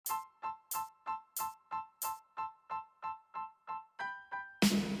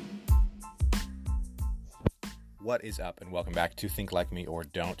What is up, and welcome back to Think Like Me or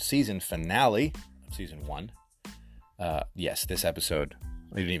Don't, season finale of season 1. Yes, this episode,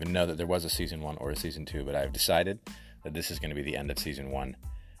 I didn't even know that there was a season 1 or a season 2, but I've decided that this is going to be the end of season 1,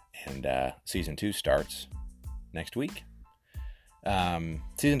 and season 2 starts next week.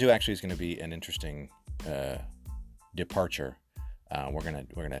 Season 2 actually is going to be an interesting departure. We're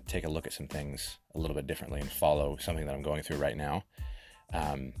gonna take a look at some things a little bit differently and follow something that I'm going through right now.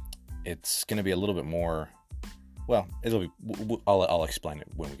 It's going to be a little bit more. Well, I'll explain it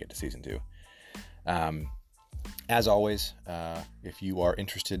when we get to season 2. As always, if you are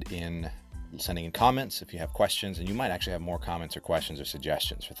interested in sending in comments, if you have questions, and you might actually have more comments or questions or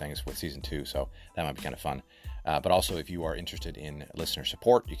suggestions for things with season 2, so that might be kind of fun. But also, if you are interested in listener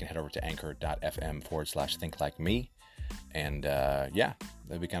support, you can head over to anchor.fm/thinklikeme, and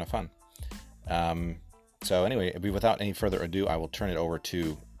that'd be kind of fun. So anyway, without any further ado, I will turn it over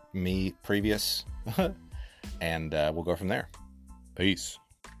to me previous. And we'll go from there. Peace.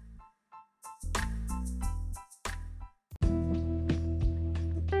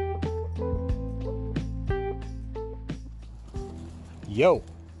 Yo!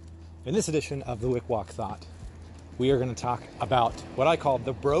 In this edition of the Wick Walk Thought, we are going to talk about what I call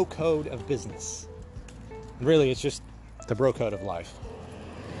the bro code of business. And really, it's just the bro code of life.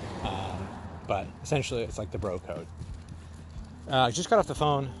 But essentially, it's like the bro code. I just got off the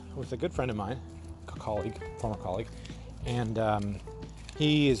phone with a good friend of mine, former colleague, and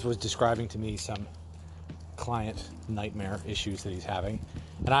he was describing to me some client nightmare issues that he's having,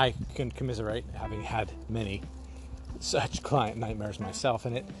 and I can commiserate, having had many such client nightmares myself.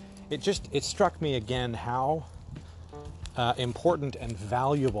 And it struck me again how important and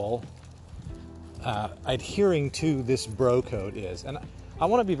valuable adhering to this bro code is. And I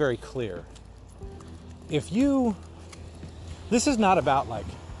want to be very clear. This is not about like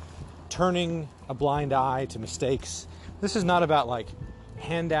turning a blind eye to mistakes. This is not about like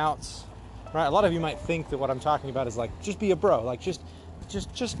handouts, right? A lot of you might think that what I'm talking about is like, just be a bro, like just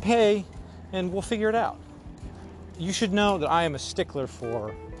pay and we'll figure it out. You should know that I am a stickler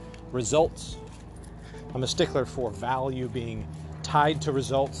for results. I'm a stickler for value being tied to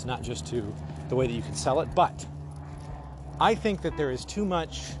results, not just to the way that you can sell it. But I think that there is too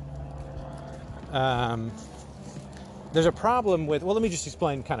much, there's a problem with, well, let me just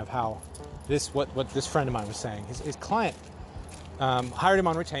explain kind of how what this friend of mine was saying. His client hired him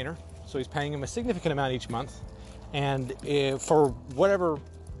on retainer, so he's paying him a significant amount each month, and for better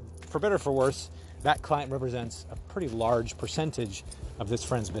or for worse, that client represents a pretty large percentage of this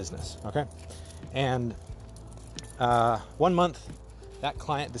friend's business, okay? And 1 month, that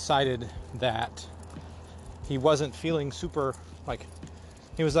client decided that he wasn't feeling super, like,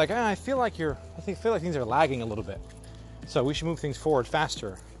 he was like, I feel like things are lagging a little bit, so we should move things forward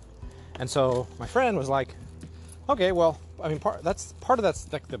faster. And so my friend was like, okay, well, I mean, that's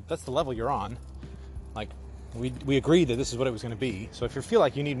the level you're on. Like, we agreed that this is what it was going to be. So if you feel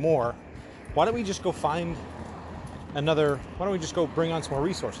like you need more, why don't we just go why don't we just go bring on some more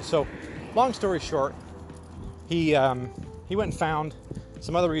resources? So long story short, he went and found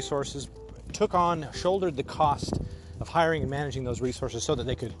some other resources, shouldered the cost of hiring and managing those resources so that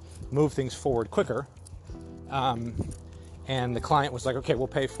they could move things forward quicker. And the client was like, okay, we'll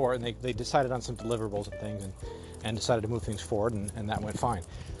pay for it. And they decided on some deliverables and things and decided to move things forward, and that went fine.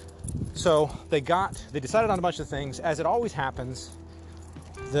 So they decided on a bunch of things. As it always happens,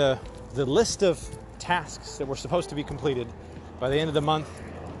 the list of tasks that were supposed to be completed by the end of the month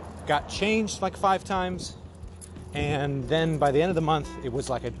got changed like 5 times. And then by the end of the month, it was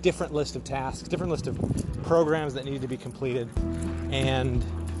like a different list of tasks, different list of programs that needed to be completed. And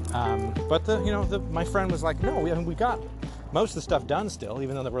but my friend was like, no, we got most of the stuff done still,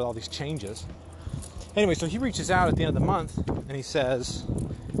 even though there were all these changes. Anyway, so he reaches out at the end of the month and he says,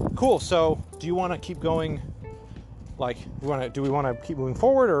 cool, so do you want to keep going? Like, do we want to keep moving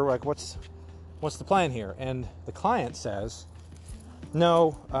forward, or like what's the plan here? And the client says,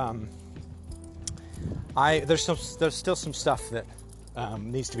 no, there's still some stuff that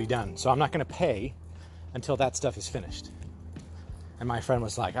needs to be done, so I'm not going to pay until that stuff is finished. And my friend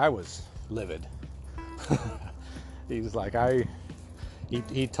was like, I was livid. He was like,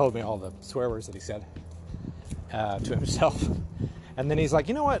 he told me all the swear words that he said to himself. And then he's like,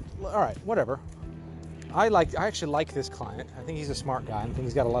 you know what? All right, whatever. I actually like this client. I think he's a smart guy. I think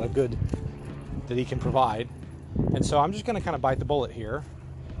he's got a lot of good that he can provide. And so I'm just going to kind of bite the bullet here,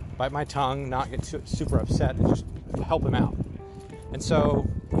 bite my tongue, not get super upset, and just help him out. And so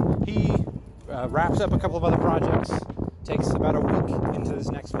he wraps up a couple of other projects, takes about a week into this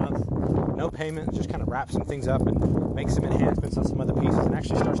next month, no payment, just kind of wraps some things up and makes some enhancements on some other pieces, and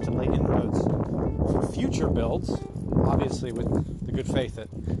actually starts to lay inroads for future builds, obviously with the good faith that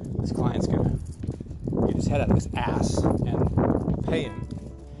this client's going to get his head out of his ass and pay him.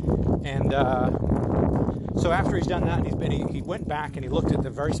 And so after he's done that, he went back and he looked at the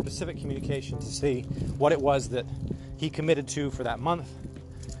very specific communication to see what it was that he committed to for that month.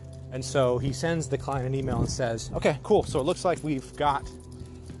 And so he sends the client an email and says, okay, cool. So it looks like we've got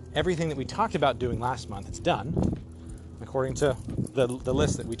everything that we talked about doing last month. It's done, according to the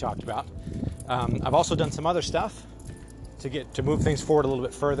list that we talked about. I've also done some other stuff to move things forward a little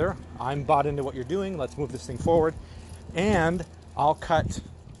bit further. I'm bought into what you're doing. Let's move this thing forward. And I'll cut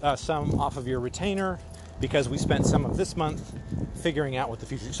some off of your retainer because we spent some of this month figuring out what the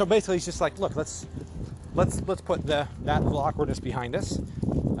future. So basically, it's just like, look, let's put that little awkwardness behind us.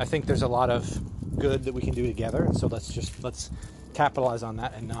 I think there's a lot of good that we can do together, and so let's capitalize on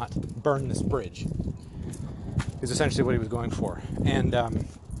that and not burn this bridge. Is essentially what he was going for. And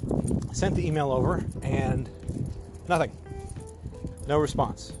sent the email over, and nothing, no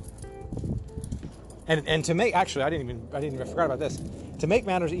response. And to make, actually, I forgot about this. To make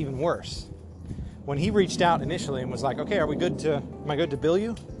matters even worse, when he reached out initially and was like, okay, am I good to bill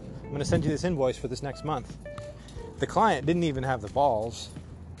you? I'm going to send you this invoice for this next month. The client didn't even have the balls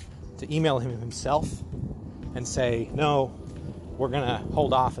to email him himself and say, no, we're going to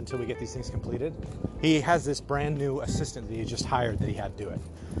hold off until we get these things completed. He has this brand new assistant that he just hired that he had to do it.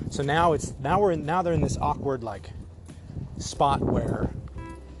 So now they're in this awkward spot where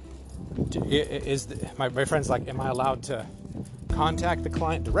my friend's like, am I allowed to contact the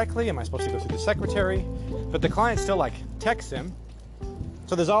client directly? Am I supposed to go through the secretary? But the client still texts him.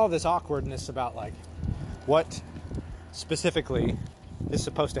 So there's all of this awkwardness about what specifically is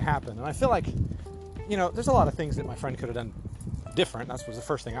supposed to happen. And I feel like, there's a lot of things that my friend could have done different. That was the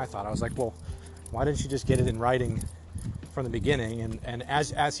first thing I thought. I was like, well, why didn't you just get it in writing from the beginning? And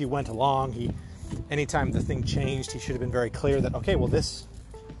as he went along, anytime the thing changed, he should have been very clear that, okay, well, this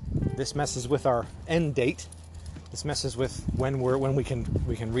messes with our end date. This messes with when we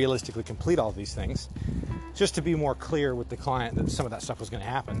can realistically complete all of these things. Just to be more clear with the client that some of that stuff was going to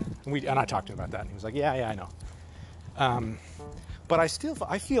happen. And I talked to him about that, and he was like, yeah, I know. But I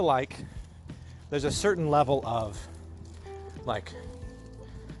feel like there's a certain level of I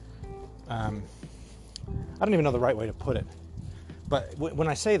don't even know the right way to put it. But when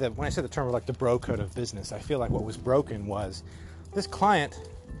I say the term of the bro code of business, I feel like what was broken was this client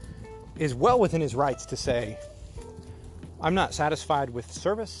is well within his rights to say, I'm not satisfied with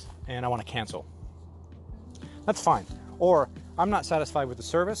service and I want to cancel. That's fine. Or I'm not satisfied with the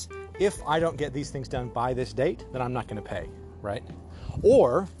service. If I don't get these things done by this date, then I'm not going to pay, right?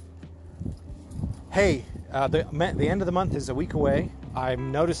 Or, hey, the end of the month is a week away.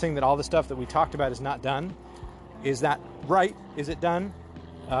 I'm noticing that all the stuff that we talked about is not done. Is that right? Is it done?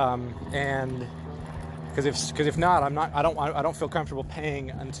 And because if not, I don't feel comfortable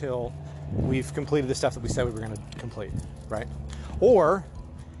paying until we've completed the stuff that we said we were going to complete, right? Or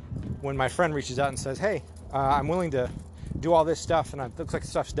when my friend reaches out and says, hey, I'm willing to do all this stuff and it looks like the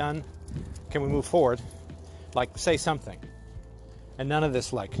stuff's done, can we move forward? Say something. And none of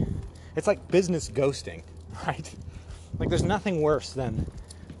this it's like business ghosting, right? There's nothing worse than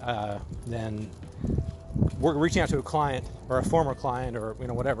we're reaching out to a client or a former client or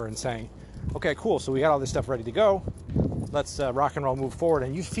whatever and saying, okay, cool, so we got all this stuff ready to go. Let's rock and roll, move forward.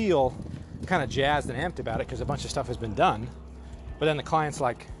 And you feel kind of jazzed and amped about it because a bunch of stuff has been done. But then the client's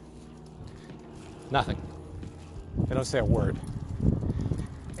like, nothing. They don't say a word.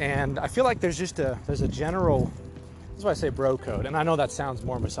 And I feel like there's a general, that's why I say bro code. And I know that sounds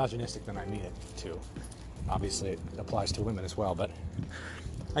more misogynistic than I mean it to. Obviously, it applies to women as well. But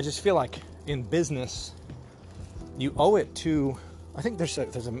I just feel like in business, you owe it to, I think there's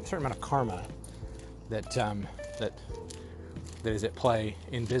a certain amount of karma that is at play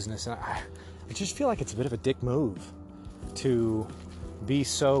in business. And I just feel like it's a bit of a dick move to be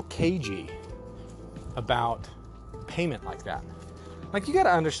so cagey about payment like that. You got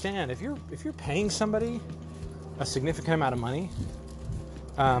to understand, if you're paying somebody a significant amount of money,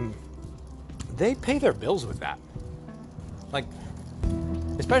 they pay their bills with that.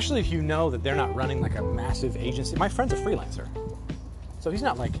 Especially if you know that they're not running a massive agency. My friend's a freelancer, so he's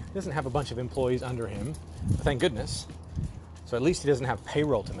not he doesn't have a bunch of employees under him, thank goodness. So at least he doesn't have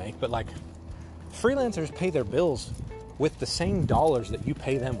payroll to make. But freelancers pay their bills with the same dollars that you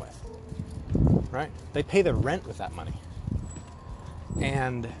pay them with, right? They pay their rent with that money.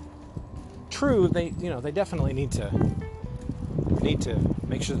 And true, they definitely need to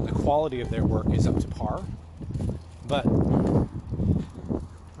make sure that the quality of their work is up to par. But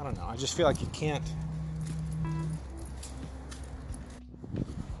I don't know. I just feel like you can't.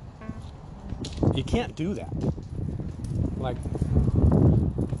 you can't do that. Like,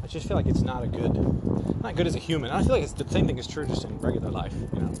 I just feel like it's not good as a human. And I feel like it's the same thing is true just in regular life,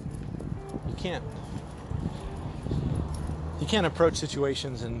 you know. You can't approach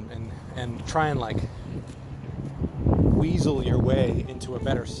situations and try and like weasel your way into a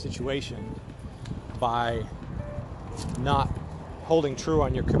better situation by not holding true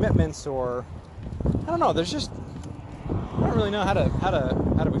on your commitments, or I don't know, I don't really know how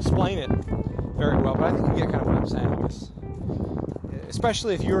to explain it very well, but I think you get kind of what I'm saying, I guess.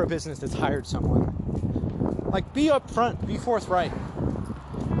 Especially if you're a business that's hired someone. Like, be upfront, be forthright.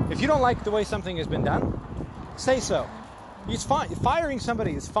 If you don't like the way something has been done, say so. It's fine. Firing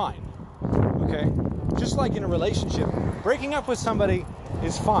somebody is fine. Okay? Just like in a relationship, breaking up with somebody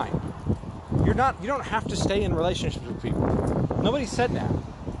is fine. You don't have to stay in relationships with people. Nobody said that.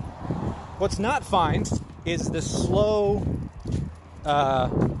 What's not fine is the slow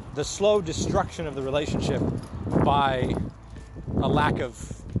destruction of the relationship by a lack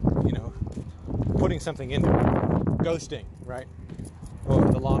of, putting something into it. Ghosting, right? Or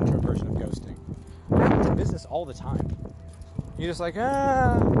the long-term version of ghosting. It happens in business all the time. You're just like, no,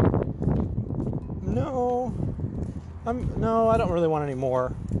 I don't really want any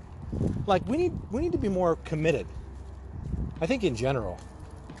more. Like, we need to be more committed. I think in general,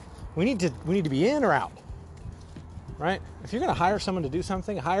 we need to be in or out, right? If you're going to hire someone to do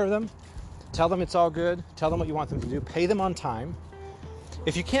something, hire them, tell them it's all good, tell them what you want them to do, pay them on time.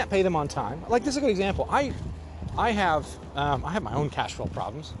 If you can't pay them on time, like, this is a good example. I have my own cash flow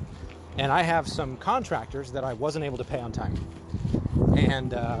problems, and I have some contractors that I wasn't able to pay on time.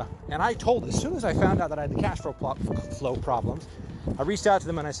 And I told, as soon as I found out that I had the cash flow problems, I reached out to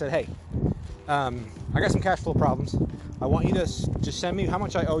them and I said, hey, I got some cash flow problems. I want you to just send me how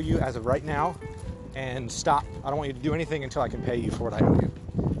much I owe you as of right now, and stop. I don't want you to do anything until I can pay you for what I owe you.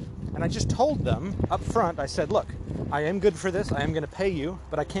 And I just told them up front, I said, look, I am good for this. I am going to pay you,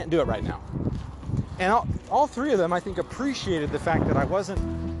 but I can't do it right now. And all three of them, I think, appreciated the fact that I wasn't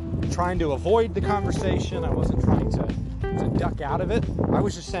trying to avoid the conversation. I wasn't trying to duck out of it. I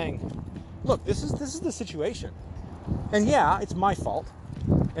was just saying, look, this is the situation. And yeah, it's my fault.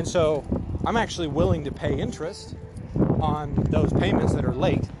 And so I'm actually willing to pay interest on those payments that are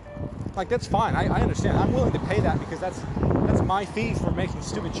late. Like, that's fine. I understand. I'm willing to pay that because that's my fee for making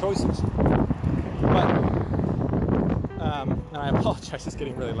stupid choices. But, and I apologize, it's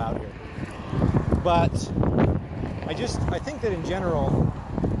getting really loud here. But I think that in general,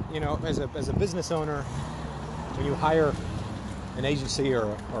 as a business owner, when you hire an agency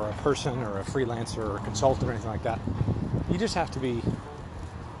or a person or a freelancer or a consultant or anything like that, you just have to you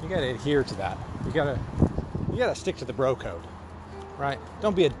got to adhere to that. You got to stick to the bro code, right?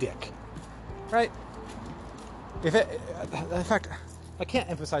 Don't be a dick, right? In fact, I can't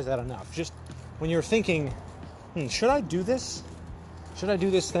emphasize that enough. Just when you're thinking, should I do this? Should I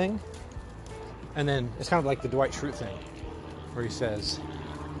do this thing? And then it's kind of like the Dwight Schrute thing, where he says,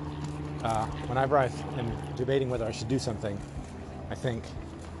 whenever I am debating whether I should do something, I think,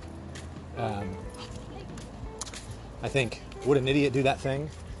 would an idiot do that thing?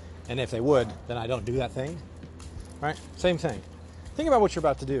 And if they would, then I don't do that thing, right? Same thing. Think about what you're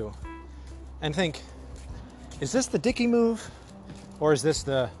about to do and think, is this the dicky move or is this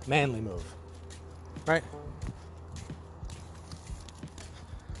the manly move, right?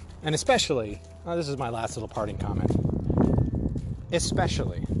 And especially, this is my last little parting comment,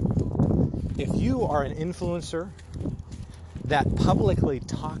 especially if you are an influencer that publicly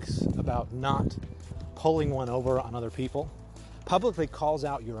talks about not pulling one over on other people, publicly calls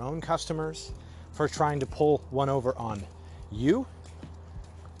out your own customers for trying to pull one over on you,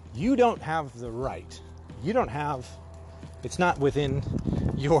 you don't have the right. It's not within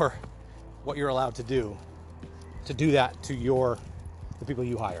what you're allowed to do that to the people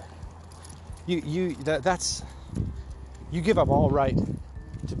you hire. You give up all right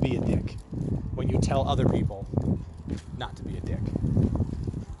to be a dick when you tell other people not to be a dick.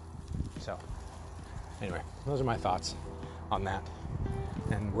 So, anyway, those are my thoughts on that.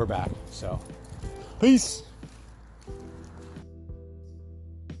 And we're back. So, peace.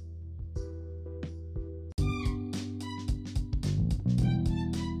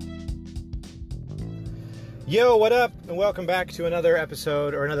 Yo, what up? And welcome back to another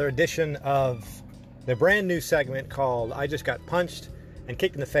episode or another edition of the brand new segment called I Just Got Punched and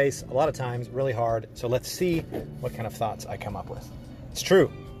Kicked in the Face a lot of times, really hard. So let's see what kind of thoughts I come up with. It's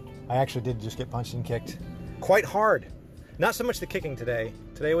true. I actually did just get punched and kicked quite hard. Not so much the kicking today.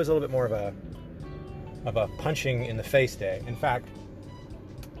 Today was a little bit more of a punching in the face day. In fact,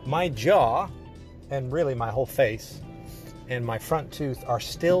 my jaw and really my whole face and my front tooth are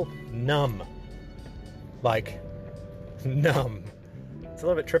still numb like numb. It's a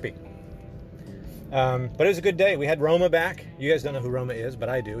little bit trippy. But it was a good day. We had Roma back. You guys don't know who Roma is, but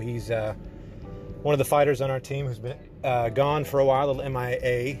I do. He's one of the fighters on our team who's been gone for a while, a little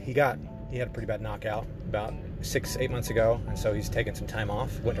MIA. He had a pretty bad knockout about 6-8 months ago, and so he's taken some time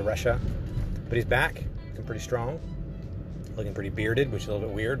off, went to Russia. But he's back, looking pretty strong, looking pretty bearded, which is a little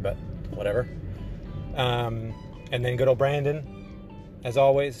bit weird, but whatever. And then good old Brandon, as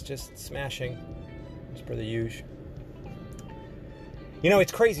always, just smashing, just for the usual. You know,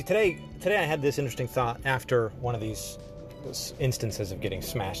 it's crazy. Today I had this interesting thought after one of these instances of getting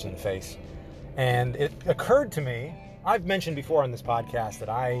smashed in the face. And it occurred to me, I've mentioned before on this podcast that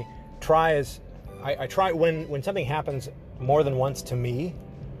I try when something happens more than once to me,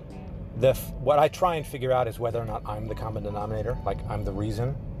 what I try and figure out is whether or not I'm the common denominator, like I'm the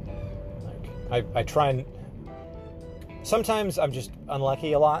reason. Like I try and sometimes I'm just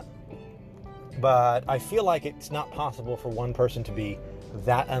unlucky a lot, but I feel like it's not possible for one person to be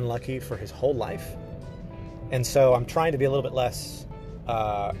that unlucky for his whole life. And so I'm trying to be a little bit less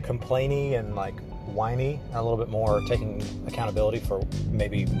complainy and like whiny, and a little bit more taking accountability for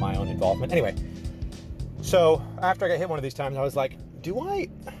maybe my own involvement. Anyway, so after I got hit one of these times, I was like,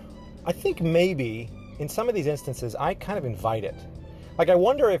 I think maybe in some of these instances, I kind of invite it. Like, I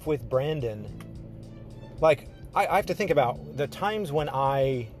wonder if with Brandon, like, I have to think about the times when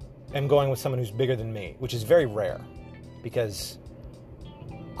I am going with someone who's bigger than me, which is very rare because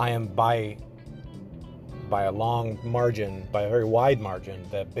I am by a long margin, by a very wide margin,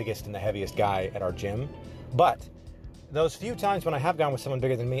 the biggest and the heaviest guy at our gym. But those few times when I have gone with someone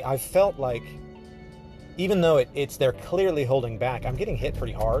bigger than me, I've felt like, even though they're clearly holding back, I'm getting hit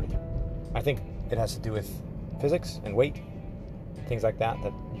pretty hard. I think it has to do with physics and weight, things like that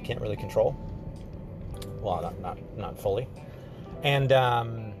you can't really control. Well, not fully. And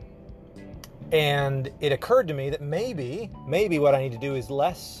it occurred to me that maybe what I need to do is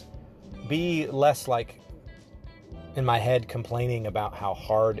be less like in my head complaining about how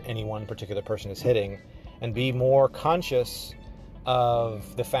hard any one particular person is hitting, and be more conscious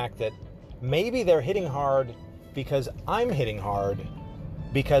of the fact that maybe they're hitting hard because I'm hitting hard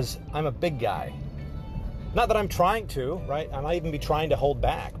because I'm a big guy. Not that I'm trying to, right? I might even be trying to hold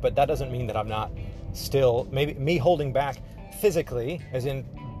back, but that doesn't mean that I'm not still, maybe me holding back physically, as in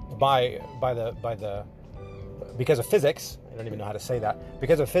because of physics. I don't even know how to say that.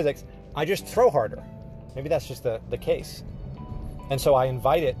 Because of physics, I just throw harder. Maybe that's just the case. And so I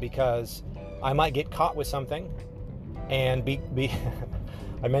invite it because I might get caught with something and be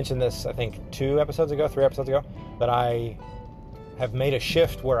I mentioned this, I think 3 episodes ago, that I have made a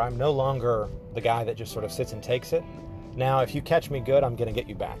shift where I'm no longer the guy that just sort of sits and takes it. Now, if you catch me good, I'm going to get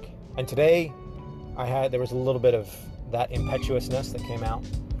you back. And today, there was a little bit of that impetuousness that came out.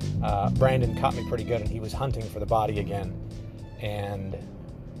 Brandon caught me pretty good, and he was hunting for the body again. And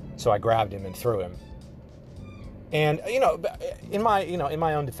so I grabbed him and threw him. And, in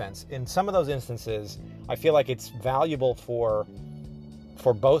my own defense, in some of those instances, I feel like it's valuable for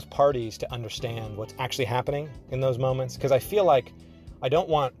both parties to understand what's actually happening in those moments. Because I feel like I don't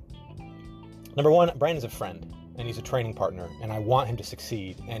want... Number one, Brandon's a friend, and he's a training partner, and I want him to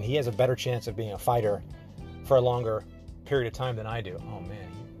succeed. And he has a better chance of being a fighter for a longer period of time than I do. Oh,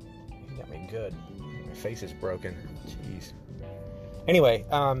 man, he got me good. My face is broken. Jeez. Anyway,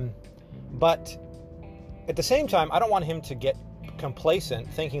 but at the same time, I don't want him to get complacent,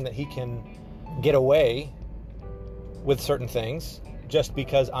 thinking that he can get away with certain things just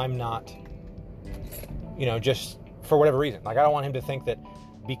because I'm not, just for whatever reason. Like, I don't want him to think that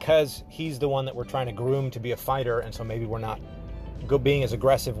because he's the one that we're trying to groom to be a fighter, and so maybe we're not being as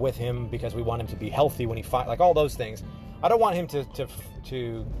aggressive with him because we want him to be healthy when he fights, like all those things. I don't want him to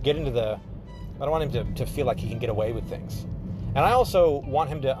get into I don't want him to feel like he can get away with things. And I also want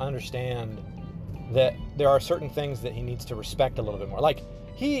him to understand that there are certain things that he needs to respect a little bit more. Like,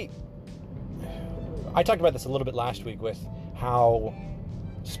 I talked about this a little bit last week with how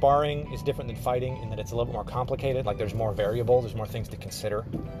sparring is different than fighting in that it's a little bit more complicated. Like, there's more variables, there's more things to consider.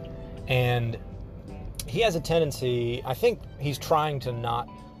 And he has a tendency, I think he's trying to not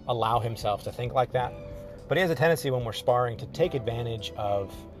allow himself to think like that, but he has a tendency when we're sparring to take advantage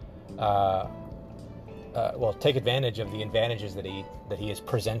of take advantage of the advantages that he is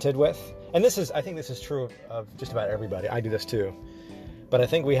presented with. And I think this is true of just about everybody. I do this too. But I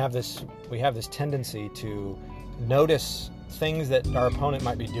think we have this tendency to notice things that our opponent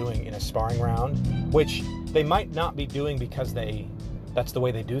might be doing in a sparring round, which they might not be doing because that's the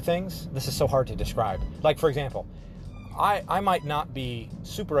way they do things. This is so hard to describe. Like, for example, I might not be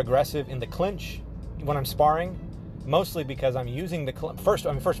super aggressive in the clinch when I'm sparring, mostly because I'm using the first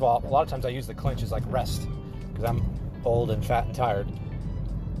of all, a lot of times I use the clinch as like rest because I'm old and fat and tired.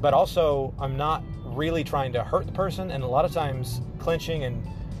 But also, I'm not really trying to hurt the person, and a lot of times clinching and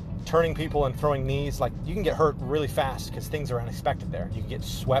turning people and throwing knees, like you can get hurt really fast because things are unexpected there. You can get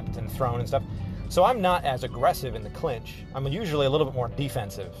swept and thrown and stuff. So I'm not as aggressive in the clinch. I'm usually a little bit more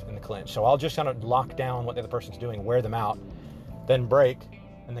defensive in the clinch. So I'll just kind of lock down what the other person's doing, wear them out, then break,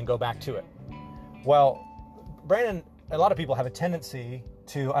 and then go back to it. Well, Brandon, a lot of people have a tendency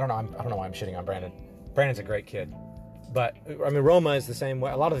to, I don't know why I'm shitting on Brandon. Brandon's a great kid. But, I mean, Roma is the same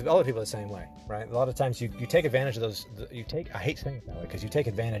way. A lot of other people are the same way, right? A lot of times you take advantage of those, I hate saying it that way, because you take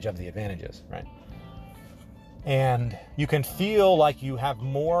advantage of the advantages, right? And you can feel like you have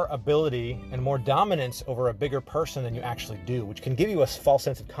more ability and more dominance over a bigger person than you actually do, which can give you a false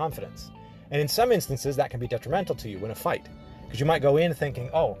sense of confidence. And in some instances, that can be detrimental to you in a fight. Because you might go in thinking,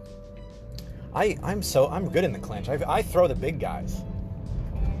 oh, I'm good in the clinch. I throw the big guys.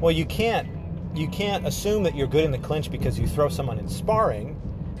 Well, you can't assume that you're good in the clinch because you throw someone in sparring,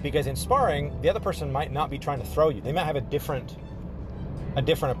 because in sparring, the other person might not be trying to throw you. They might have a different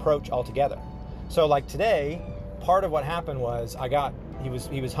approach altogether. So like today, part of what happened was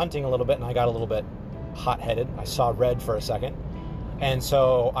he was hunting a little bit and I got a little bit hot-headed. I saw red for a second. And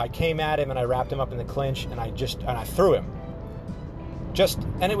so I came at him and I wrapped him up in the clinch and I threw him.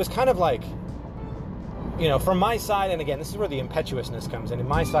 And it was kind of like, you know, from my side, and again, this is where the impetuousness comes in. In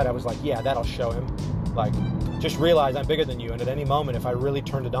my side, I was like, yeah, that'll show him. Like, just realize I'm bigger than you, and at any moment, if I really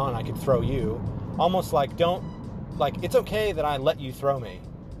turned it on, I could throw you. Almost like, it's okay that I let you throw me,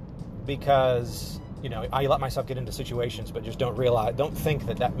 because, you know, I let myself get into situations, but just don't think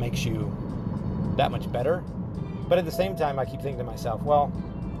that makes you that much better. But at the same time, I keep thinking to myself, well,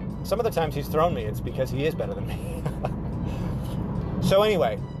 some of the times he's thrown me, it's because he is better than me. So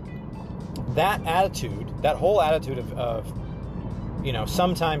anyway, that whole attitude of, you know,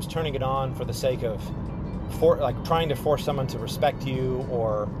 sometimes turning it on for the sake of, trying to force someone to respect you,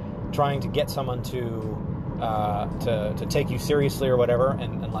 or trying to get someone to take you seriously or whatever,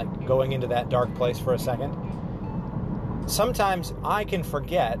 and like going into that dark place for a second. Sometimes I can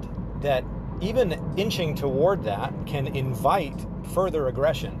forget that even inching toward that can invite further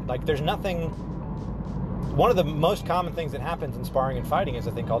aggression. Like one of the most common things that happens in sparring and fighting is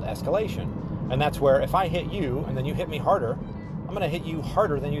a thing called escalation. And that's where if I hit you and then you hit me harder, I'm going to hit you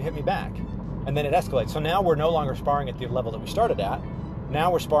harder than you hit me back. And then it escalates. So now we're no longer sparring at the level that we started at.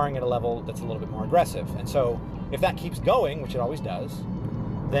 Now we're sparring at a level that's a little bit more aggressive. And so if that keeps going, which it always does,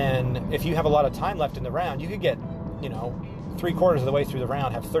 then if you have a lot of time left in the round, you could get, you know, 3/4 of the way through the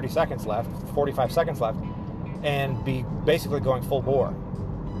round, have 30 seconds left, 45 seconds left, and be basically going full bore,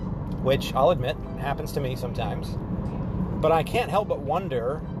 which I'll admit happens to me sometimes. But I can't help but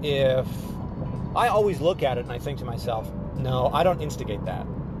wonder if I always look at it and I think to myself, no, I don't instigate that.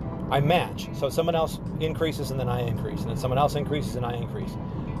 I match. So someone else increases and then I increase, and then someone else increases and I increase.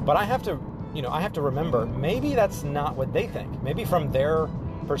 But I have to remember, maybe that's not what they think. Maybe from their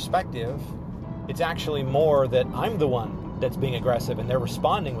perspective, it's actually more that I'm the one that's being aggressive and they're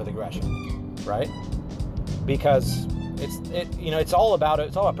responding with aggression, right? Because it's all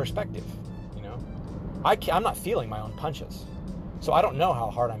about perspective. You know, I'm not feeling my own punches, so I don't know how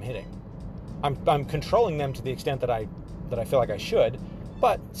hard I'm hitting. I'm controlling them to the extent that I feel like I should,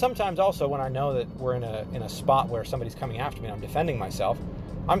 but sometimes also when I know that we're in a spot where somebody's coming after me and I'm defending myself,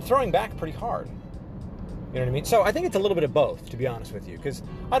 I'm throwing back pretty hard. You know what I mean? So I think it's a little bit of both, to be honest with you, because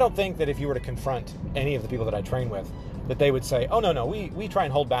I don't think that if you were to confront any of the people that I train with, that they would say, oh, no, we try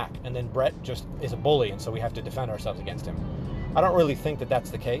and hold back, and then Brett just is a bully, and so we have to defend ourselves against him. I don't really think that that's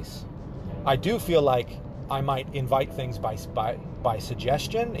the case. I do feel like I might invite things by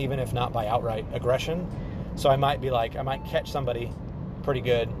suggestion, even if not by outright aggression. So I might catch somebody pretty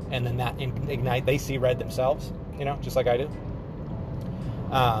good, and then that they see red themselves, you know, just like I do.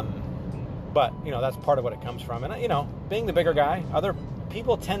 But, you know, that's part of what it comes from. And, you know, being the bigger guy, other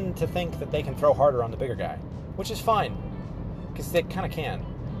people tend to think that they can throw harder on the bigger guy, which is fine, because they kind of can.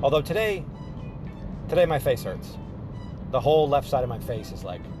 Although today my face hurts. The whole left side of my face is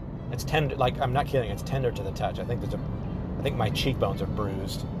like, it's tender. Like, I'm not kidding. It's tender to the touch. I think my cheekbones are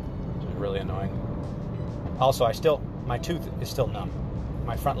bruised, which is really annoying. Also, my tooth is still numb.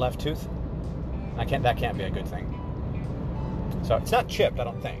 My front left tooth. That can't be a good thing. So it's not chipped, I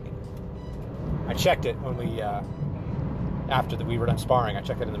don't think. I checked it when after we were done sparring. I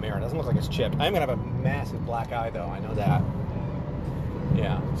checked it in the mirror. It doesn't look like it's chipped. I'm gonna have a massive black eye, though. I know that.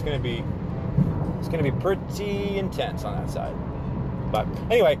 Yeah, it's gonna be pretty intense on that side. But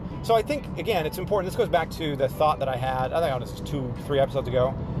anyway, so I think again, it's important. This goes back to the thought that I had. I think it was 2-3 episodes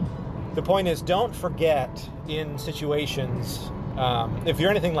ago, the point is, don't forget in situations, if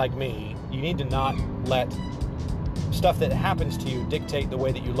you're anything like me, you need to not let stuff that happens to you dictate the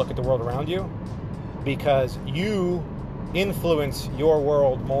way that you look at the world around you, because you influence your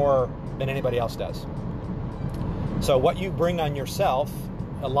world more than anybody else does. So what you bring on yourself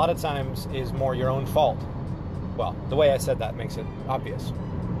a lot of times is more your own fault. Well, the way I said that makes it obvious.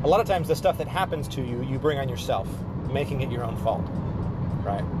 A lot of times the stuff that happens to you, you bring on yourself, making it your own fault,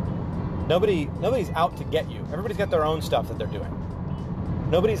 right? Nobody's out to get you. Everybody's got their own stuff that they're doing.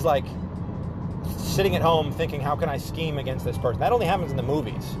 Nobody's like sitting at home thinking, how can I scheme against this person? That only happens in the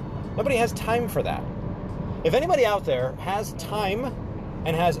movies. Nobody has time for that. If anybody out there has time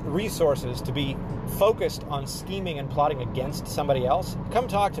and has resources to be focused on scheming and plotting against somebody else, come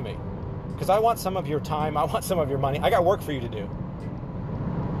talk to me. Because I want some of your time, I want some of your money. I got work for you to do.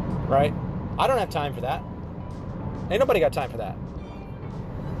 Right? I don't have time for that. Ain't nobody got time for that.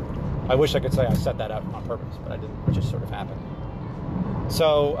 I wish I could say I set that up on purpose, but I didn't. It just sort of happened.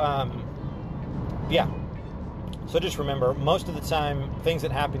 So, yeah. So just remember, most of the time, things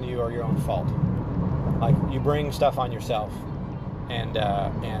that happen to you are your own fault. Like, you bring stuff on yourself, and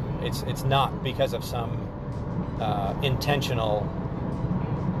it's not because of some intentional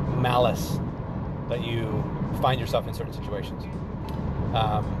malice that you find yourself in certain situations.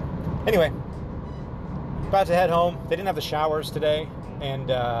 Anyway, about to head home. They didn't have the showers today, and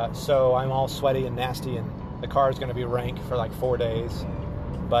so I'm all sweaty and nasty, and the car is going to be rank for like 4 days.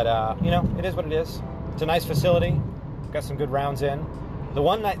 But, it is what it is. It's a nice facility. Got some good rounds in.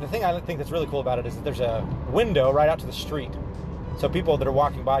 The thing I think that's really cool about it is that there's a window right out to the street. So people that are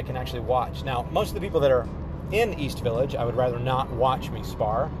walking by can actually watch. Now, most of the people that are in East Village, I would rather not watch me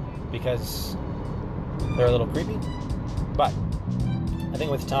spar because they're a little creepy. But I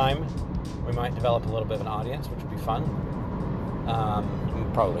think with time, we might develop a little bit of an audience, which would be fun.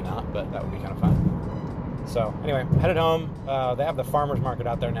 Probably not, but that would be kind of fun. So anyway, headed home. They have the farmer's market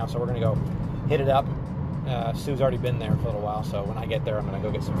out there now, so we're going to go hit it up. Sue's already been there for a little while, so when I get there, I'm going to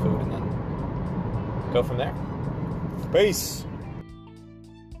go get some food and then go from there. Peace!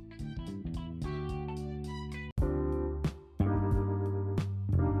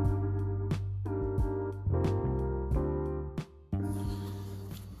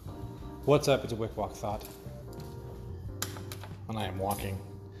 What's up? It's a Wick Walk Thought. And I am walking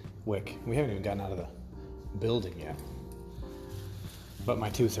Wick. We haven't even gotten out of the building yet. But my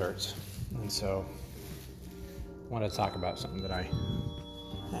tooth hurts. And so I wanted to talk about something that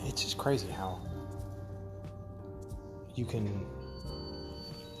it's just crazy how you can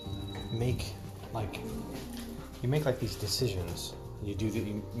make these decisions.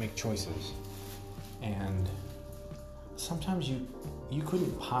 You make choices. And sometimes you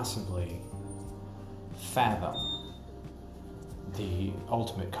couldn't possibly fathom the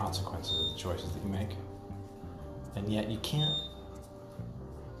ultimate consequences of the choices that you make. And yet you can't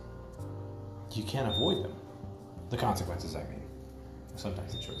avoid them. The consequences, I mean.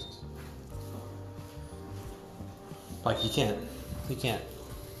 Sometimes the choices. Like you can't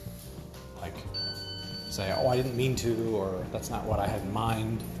like say, oh, I didn't mean to, or that's not what I had in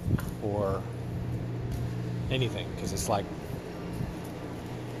mind, or anything, because it's like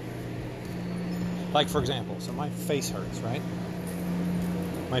for example, so my face hurts, right?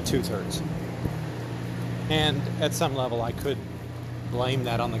 My tooth hurts. And at some level I could blame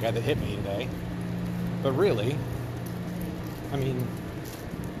that on the guy that hit me today. But really, I mean,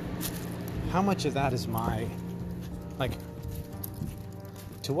 how much of that is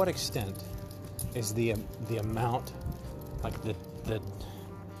to what extent is the amount, the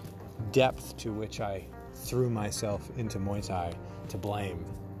depth to which I threw myself into Muay Thai to blame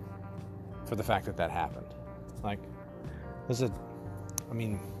for the fact that happened? Like,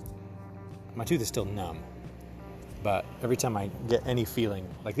 my tooth is still numb, but every time I get any feeling,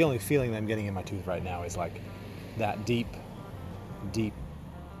 like the only feeling that I'm getting in my tooth right now is like that deep,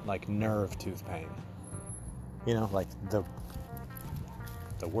 like nerve tooth pain. You know, like the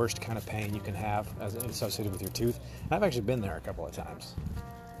worst kind of pain you can have as associated with your tooth. And I've actually been there a couple of times.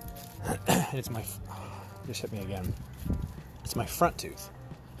 And it's just hit me again. It's my front tooth.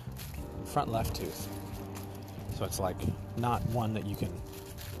 Front left tooth. So it's like not one that you can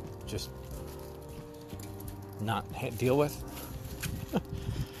just not deal with.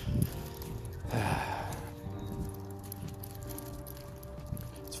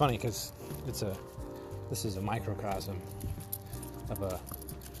 It's funny because this is a microcosm of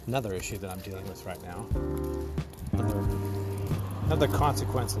another issue that I'm dealing with right now. Another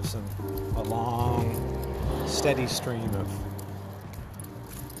consequence of a long, steady stream of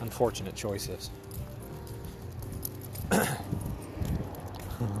unfortunate choices.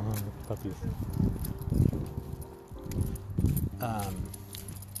 Oh, puppies.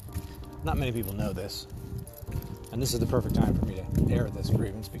 Not many people know this, and this is the perfect time for me to air this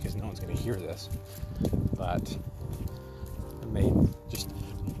grievance because no one's going to hear this. But I made just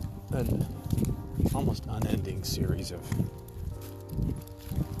an almost unending series of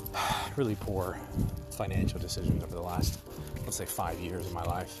really poor financial decisions over the last, let's say, 5 years of my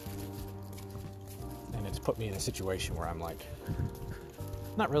life. And it's put me in a situation where I'm like,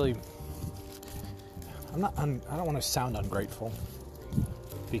 I don't want to sound ungrateful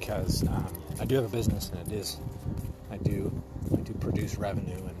because I do have a business and I do produce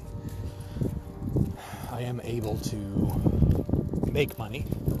revenue and I am able to make money.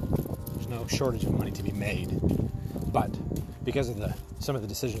 There's no shortage of money to be made, but because of some of the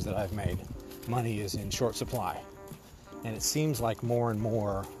decisions that I've made, money is in short supply, and it seems like more and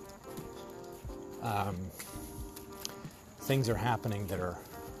more things are happening that are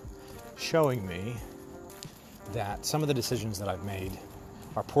showing me that some of the decisions that I've made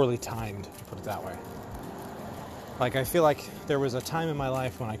are poorly timed, to put it that way. Like, I feel like there was a time in my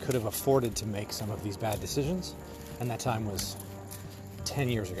life when I could have afforded to make some of these bad decisions, and that time was 10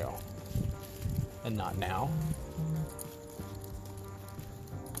 years ago, and not now.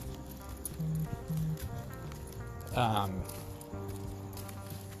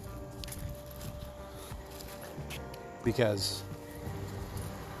 Because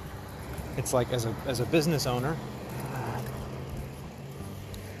it's like, as a business owner,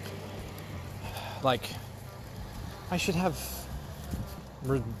 like, I should have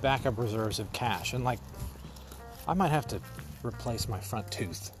backup reserves of cash, and like, I might have to replace my front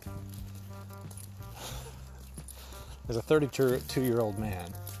tooth. As a 32-year-old man,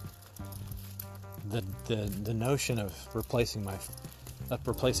 the notion of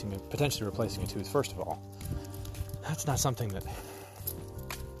potentially replacing a tooth, first of all, that's not something that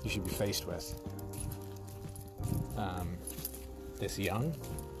you should be faced with this young,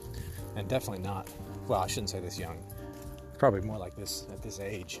 and definitely not, well, I shouldn't say this young, probably more like this at this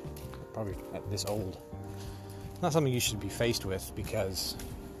age, probably at this old. Not something you should be faced with because,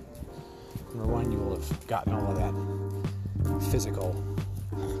 number one, you will have gotten all of that physical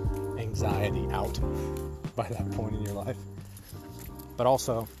anxiety out by that point in your life, but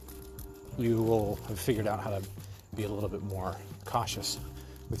also you will have figured out how to be a little bit more cautious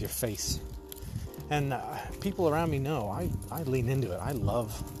with your face. And people around me know I lean into it. I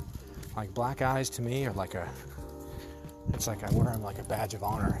love, like, black eyes to me are like it's like I wear them like a badge of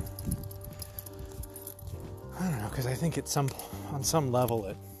honor. I don't know, because I think on some level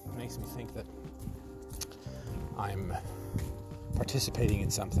it makes me think that I'm participating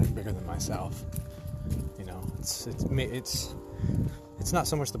in something bigger than myself. You know, it's not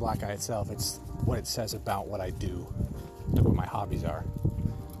so much the black eye itself, it's what it says about what I do, like what my hobbies are.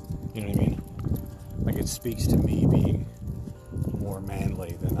 You know what I mean? Like, it speaks to me being more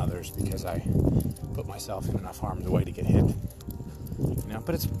manly than others because I put myself in enough harm's way to get hit. You know,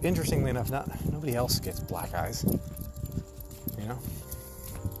 but it's interestingly enough, nobody else gets black eyes. You know?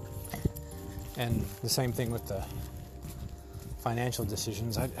 And the same thing with the financial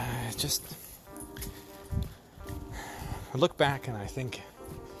decisions. I look back and I think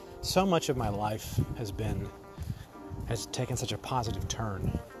so much of my life has taken such a positive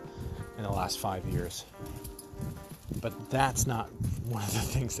turn in the last 5 years. But that's not one of the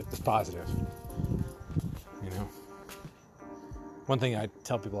things that was positive. You know? One thing I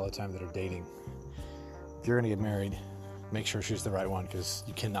tell people all the time that are dating, if you're going to get married, make sure she's the right one, because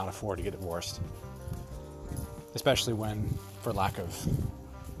you cannot afford to get divorced. Especially when, for all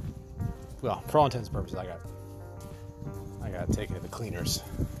intents and purposes, I got taken to the cleaners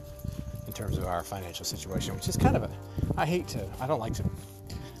in terms of our financial situation, which is kind of I don't like to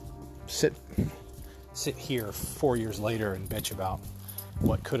sit here 4 years later and bitch about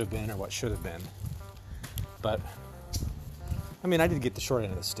what could have been or what should have been. But I mean, I did get the short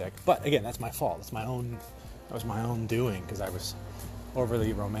end of the stick, but again, that's my fault. That was my own doing, because I was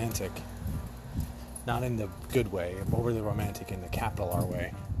overly romantic, not in the good way, overly romantic in the capital R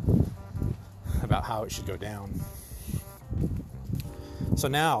way, about how it should go down. So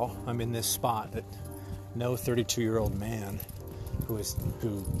now I'm in this spot that no 32-year-old man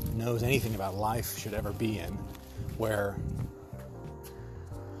who knows anything about life should ever be in, where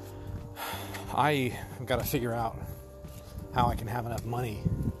I've got to figure out how I can have enough money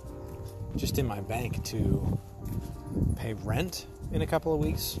just in my bank to pay rent in a couple of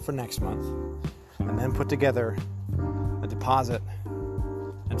weeks for next month, and then put together a deposit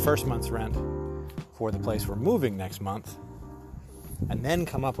and first month's rent for the place we're moving next month, and then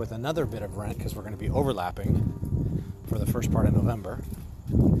come up with another bit of rent because we're going to be overlapping for the first part of November,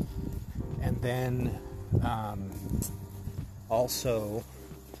 then also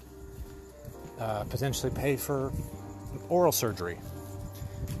potentially pay for oral surgery.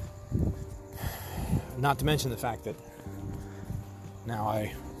 Not to mention the fact that now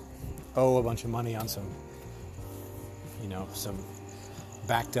I owe a bunch of money on some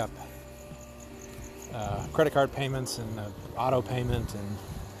backed up credit card payments and auto payment, and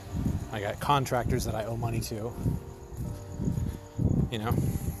I got contractors that I owe money to,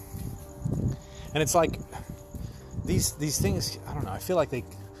 and it's like these things, I don't know, I feel like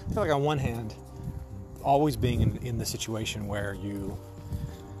on one hand, always being in the situation where you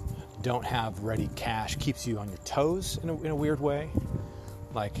don't have ready cash keeps you on your toes in a weird way.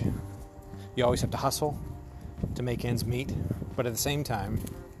 Like, you always have to hustle to make ends meet, but at the same time,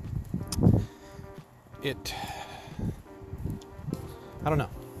 I don't know,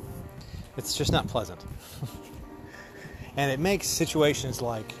 it's just not pleasant. And it makes situations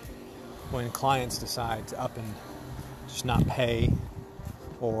like when clients decide to up and just not pay,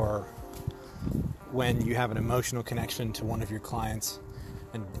 or when you have an emotional connection to one of your clients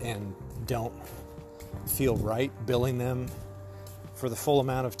and don't feel right billing them for the full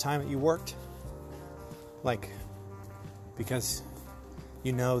amount of time that you worked, like, because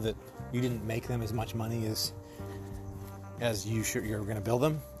you know that you didn't make them as much money as you're going to bill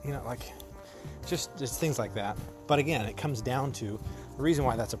them, like just things like that. But again, it comes down to the reason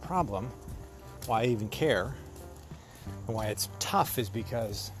why that's a problem, why I even care, and why it's tough is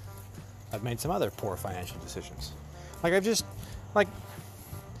because I've made some other poor financial decisions.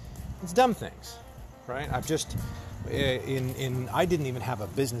 It's dumb things, right? I didn't even have a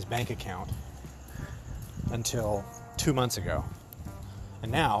business bank account until 2 months ago.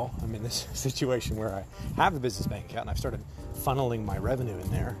 And now I'm in this situation where I have the business bank account and I've started funneling my revenue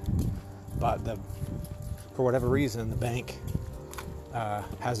in there. But for whatever reason, the bank I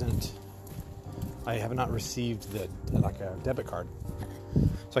have not received a debit card.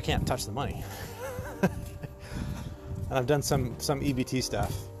 So I can't touch the money. And I've done some EBT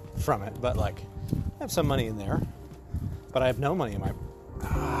stuff from it, but I have some money in there, but I have no money in my,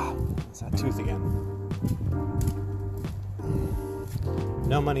 it's that tooth again.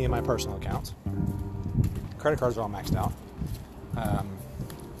 No money in my personal accounts. Credit cards are all maxed out.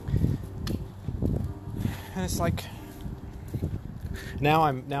 And it's like, now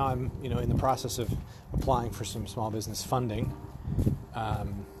I'm in the process of applying for some small business funding,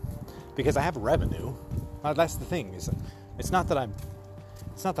 because I have revenue. That's the thing, is it's not that I'm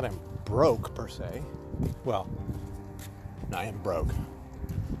broke per se. Well, no, I am broke,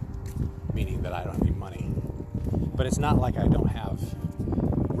 meaning that I don't have any money. But it's not like I don't have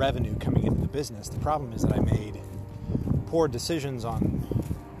revenue coming into the business. The problem is that I made poor decisions on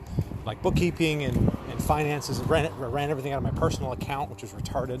bookkeeping and finances. I ran everything out of my personal account, which was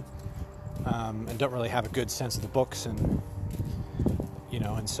retarded, and don't really have a good sense of the books, and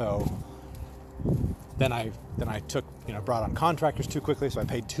so then I took brought on contractors too quickly, so I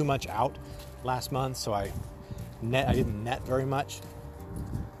paid too much out last month, so I didn't net very much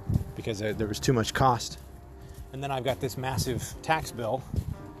because there was too much cost. And then I've got this massive tax bill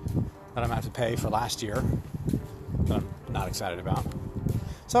that I'm going to have to pay for last year that I'm not excited about.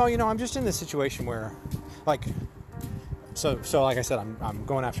 So, I'm just in this situation where, so like I said, I'm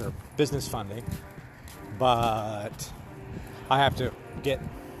going after business funding, but I have to get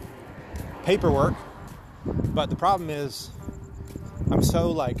paperwork. But the problem is, I'm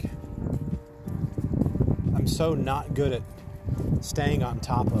so not good at staying on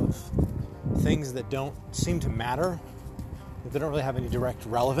top of things that don't seem to matter, that they don't really have any direct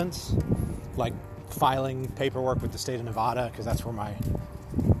relevance, like filing paperwork with the state of Nevada, because that's where my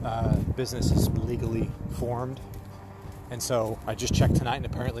business is legally formed. And so I just checked tonight, and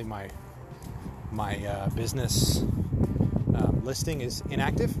apparently my business listing is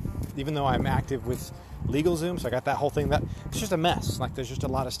inactive, even though I'm active with LegalZoom. So I got that whole thing. That it's just a mess. There's just a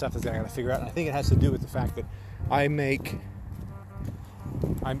lot of stuff that I got to figure out. And I think it has to do with the fact that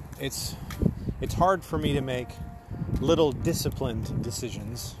it's hard for me to make little disciplined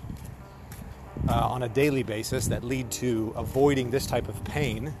decisions on a daily basis that lead to avoiding this type of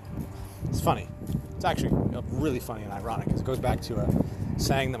pain. It's funny. It's actually really funny and ironic, because it goes back to a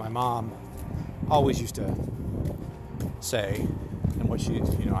saying that my mom always used to say, and what she,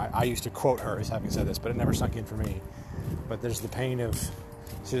 I used to quote her as having said this, but it never sunk in for me. But there's the pain of,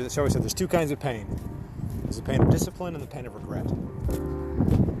 she always said there's two kinds of pain. There's the pain of discipline and the pain of regret.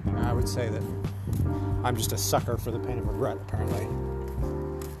 And I would say that I'm just a sucker for the pain of regret, apparently.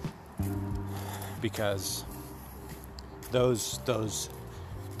 Because those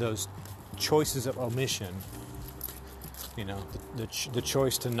choices of omission, the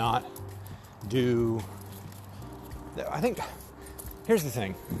choice to not here's the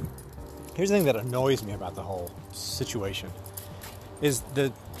thing. Here's the thing that annoys me about the whole situation is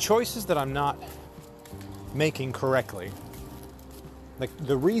the choices that I'm not making correctly. Like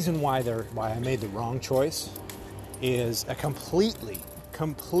the reason why I made the wrong choice is a completely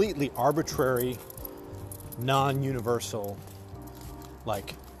arbitrary, non-universal,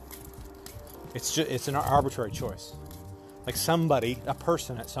 like it's an arbitrary choice. Like a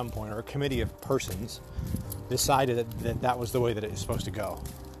person at some point, or a committee of persons decided that was the way that it was supposed to go.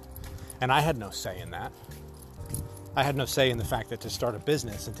 And I had no say in that. I had no say in the fact that to start a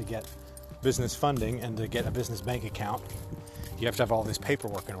business and to get business funding and to get a business bank account, you have to have all this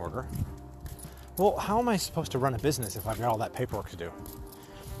paperwork in order. Well, how am I supposed to run a business if I've got all that paperwork to do?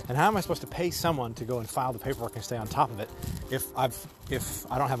 And how am I supposed to pay someone to go and file the paperwork and stay on top of it if I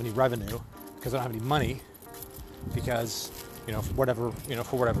don't have any revenue because I don't have any money because, for whatever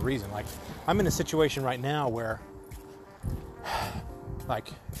reason. Like, I'm in a situation right now where, like,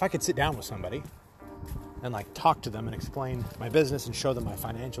 if I could sit down with somebody and, like, talk to them and explain my business and show them my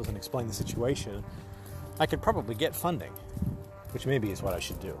financials and explain the situation, I could probably get funding, which maybe is what I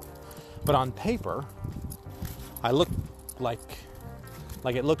should do. But on paper, I look like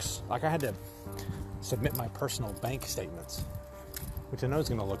it looks like I had to submit my personal bank statements, which I know is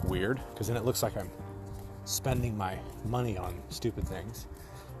going to look weird because then it looks like I'm spending my money on stupid things.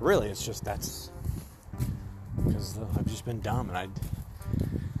 Really, it's just that's because I've just been dumb and I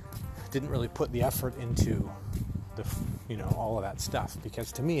didn't really put the effort into all of that stuff,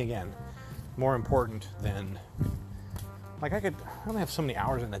 because to me, again, more important than, like, I only have so many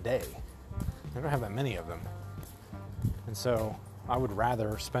hours in a day. I don't have that many of them. And so I would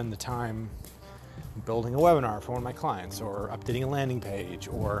rather spend the time building a webinar for one of my clients, or updating a landing page,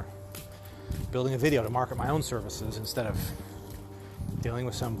 or building a video to market my own services instead of dealing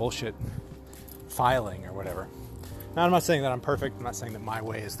with some bullshit filing or whatever. Now, I'm not saying that I'm perfect. I'm not saying that my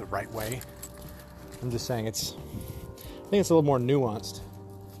way is the right way. I'm just saying I think it's a little more nuanced.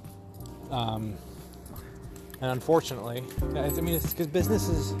 And unfortunately, it's because business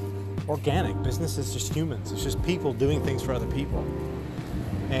is organic. Business is just humans. It's just people doing things for other people.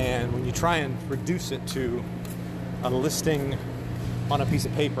 And when you try and reduce it to a listing on a piece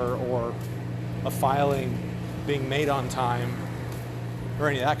of paper, or a filing being made on time, or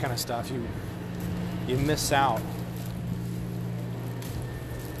any of that kind of stuff, you miss out.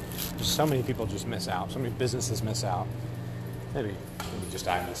 Just so many people just miss out. So many businesses miss out. Maybe just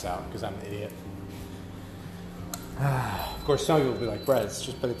I miss out because I'm an idiot. Of course, some people will be like, Brett,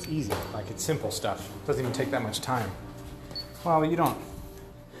 but it's easy. Like, it's simple stuff. It doesn't even take that much time. Well, you don't.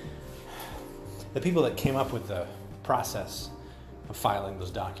 The people that came up with the process of filing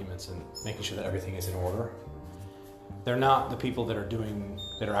those documents and making sure that everything is in order, they're not the people that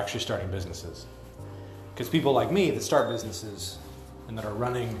are actually starting businesses. Because people like me that start businesses and that are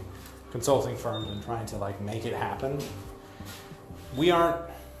running consulting firms and trying to, like, make it happen,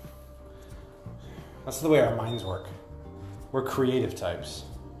 that's the way our minds work. We're creative types.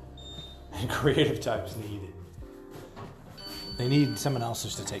 And creative types need someone else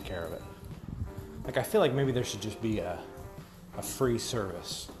just to take care of it. Like, I feel like maybe there should just be a free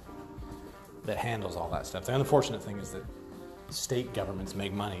service that handles all that stuff. The unfortunate thing is that state governments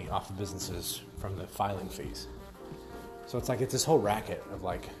make money off of businesses from the filing fees. So it's this whole racket of,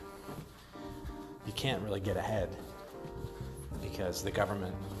 like, you can't really get ahead because the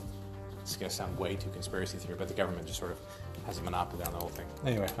government, it's going to sound way too conspiracy theory, but the government just sort of has a monopoly on the whole thing.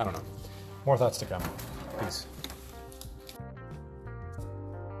 Anyway, I don't know. More thoughts to come. Peace.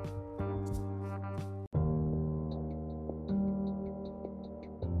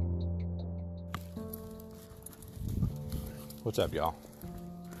 What's up, y'all?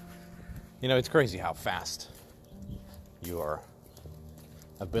 It's crazy how fast your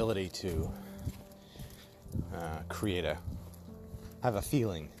ability to have a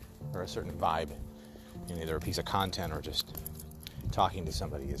feeling or a certain vibe in either a piece of content or just talking to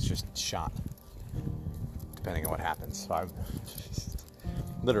somebody is just shot, depending on what happens. So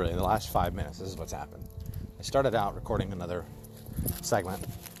literally in the last 5 minutes, this is what's happened. I started out recording another segment.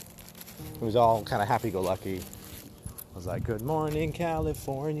 It was all kind of happy-go-lucky. I was like, good morning,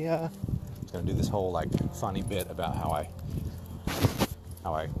 California. I was going to do this whole, like, funny bit about how I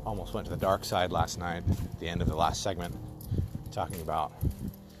almost went to the dark side last night at the end of the last segment, talking about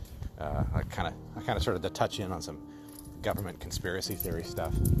I kind of started to touch in on some government conspiracy theory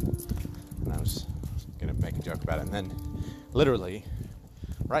stuff, and I was going to make a joke about it, and then literally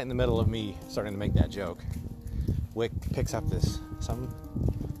right in the middle of me starting to make that joke, Wick picks up some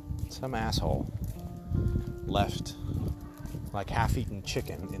asshole left like half-eaten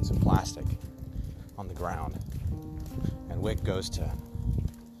chicken in some plastic on the ground. And Wick goes to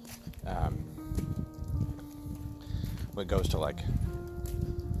like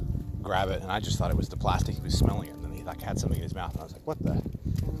grab it, and I just thought it was the plastic. He was smelling it, and then he like had something in his mouth, and I was like, what the?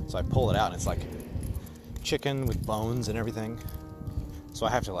 So I pull it out, and it's like chicken with bones and everything. So I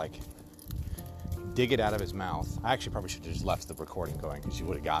have to like dig it out of his mouth. I actually probably should have just left the recording going, because you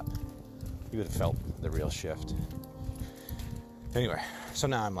would have felt the real shift. Anyway, so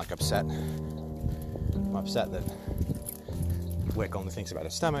now I'm like upset. I'm upset that Wick only thinks about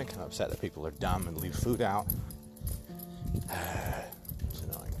his stomach. I'm upset that people are dumb and leave food out. It's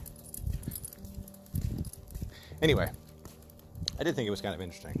annoying. Anyway, I did think it was kind of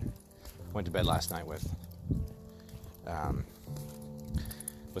interesting. Went to bed last night with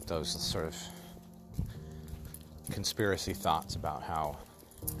those sort of conspiracy thoughts about how,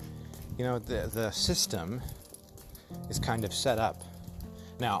 you know, the system is kind of set up.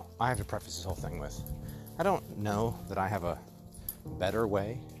 Now, I have to preface this whole thing with, I don't know that I have a better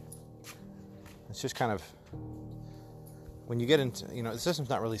way. It's just kind of, when you get into, you know, the system's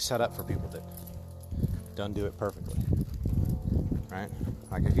not really set up for people that don't do it perfectly, right?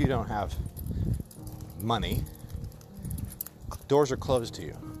 Like, if you don't have money, doors are closed to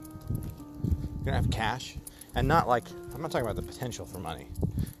you. You don't have cash, and not like, I'm not talking about the potential for money,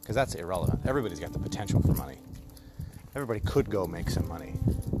 because that's irrelevant. Everybody's got the potential for money. Everybody could go make some money.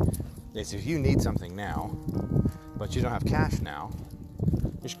 It's if you need something now, but you don't have cash now,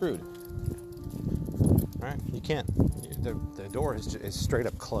 you're screwed. Right? You can't. The door is straight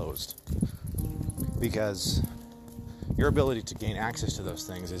up closed, because your ability to gain access to those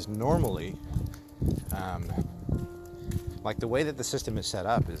things is normally, like the way that the system is set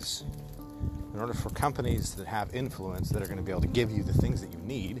up is, in order for companies that have influence that are going to be able to give you the things that you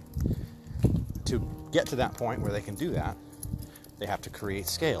need to get to that point where they can do that, they have to create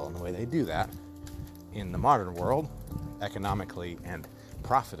scale. And the way they do that in the modern world, economically and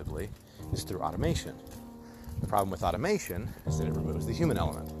profitably, is through automation. The problem with automation is that it removes the human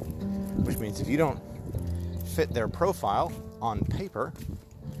element, which means if you don't fit their profile on paper,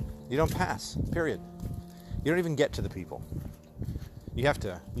 you don't pass, period. You don't even get to the people. You have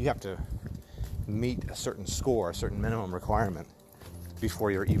to meet a certain score, a certain minimum requirement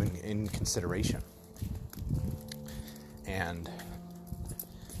before you're even in consideration. And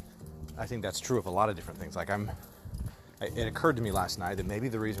I think that's true of a lot of different things. Like it occurred to me last night that maybe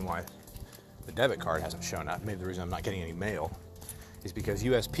the reason why the debit card hasn't shown up, maybe the reason I'm not getting any mail, is because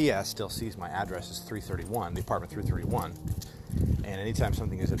USPS still sees my address as 331, the apartment 331, and anytime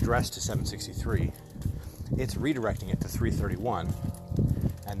something is addressed to 763, it's redirecting it to 331,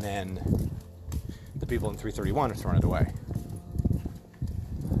 and then the people in 331 are throwing it away.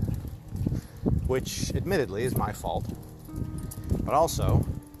 Which, admittedly, is my fault. But also,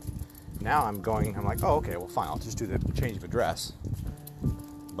 now I'm like, oh, okay, well, fine, I'll just do the change of address.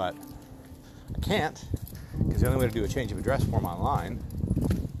 But I can't, because the only way to do a change of address form online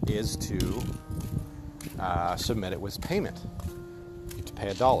is to submit it with payment. You have to pay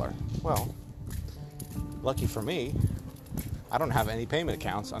 $1. Well, lucky for me, I don't have any payment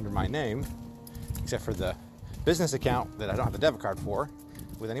accounts under my name, except for the business account that I don't have the debit card for,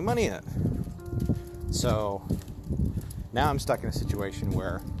 with any money in it. So now I'm stuck in a situation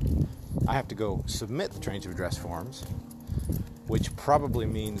where I have to go submit the change of address forms, which probably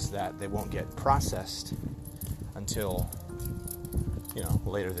means that they won't get processed until,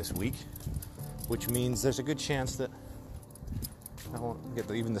 later this week, which means there's a good chance that I won't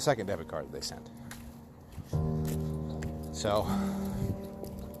get even the second debit card that they sent. So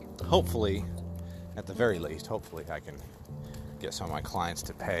hopefully, at the very least, I can get some of my clients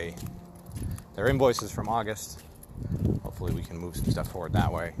to pay their invoices from August. Hopefully we can move some stuff forward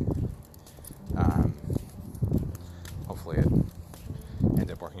that way. Hopefully it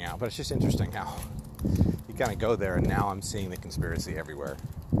ends up working out. But it's just interesting how you kind of go there, and now I'm seeing the conspiracy everywhere.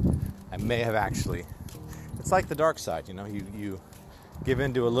 I may have actually, it's like the dark side, you give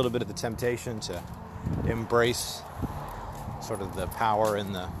into a little bit of the temptation to embrace sort of the power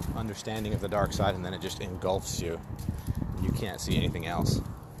and the understanding of the dark side, and then it just engulfs you. You can't see anything else.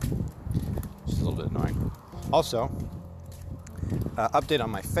 Which is a little bit annoying. Also, update on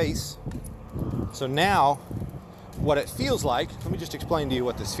my face. So now, what it feels like, let me just explain to you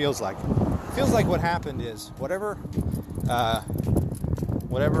what this feels like. It feels like what happened is whatever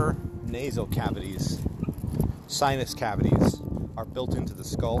nasal cavities, sinus cavities are built into the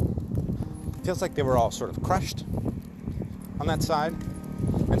skull, it feels like they were all sort of crushed on that side.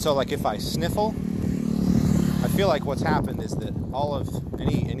 And so like if I sniffle, I feel like what's happened is that all of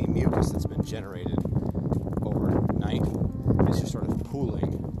any mucus that's been generated overnight is just sort of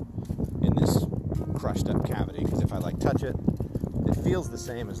pooling in this crushed up cavity, because if I like touch it, it feels the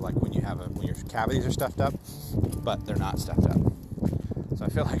same as like when your cavities are stuffed up, but they're not stuffed up. So I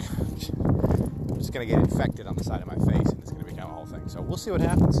feel like I'm just going to get infected on the side of my face, and it's going to become a whole thing. So we'll see what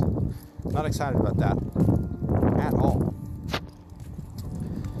happens. I'm not excited about that at all.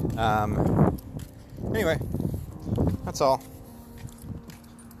 Anyway, that's all.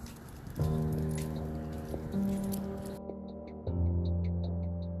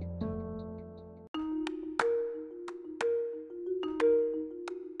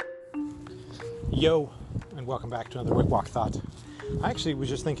 Yo, and welcome back to another Wick Walk Thought. I actually was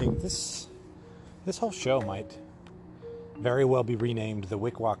just thinking this whole show might very well be renamed the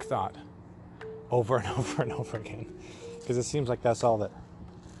Wick Walk Thought over and over and over again, because it seems like that's the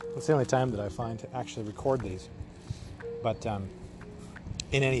only time that I find to actually record these. But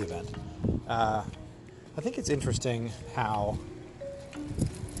in any event, I think it's interesting how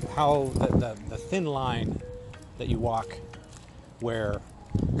the thin line that you walk where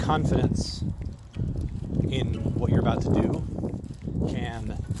confidence in what you're about to do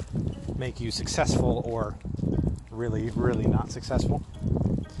can make you successful or really, really not successful.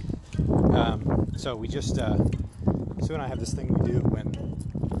 So we just, Sue and I have this thing we do when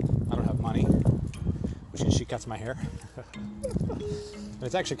I don't have money, which is she cuts my hair. And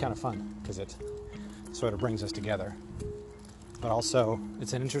it's actually kind of fun because it sort of brings us together. But also,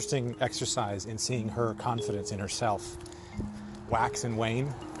 it's an interesting exercise in seeing her confidence in herself wax and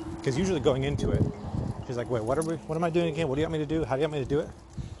wane. Because usually going into it, she's like, wait, what am I doing again? What do you want me to do? How do you want me to do it?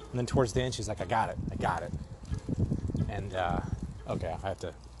 And then towards the end, she's like, I got it. And, okay, I have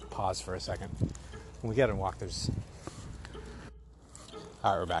to pause for a second. When we get and walk,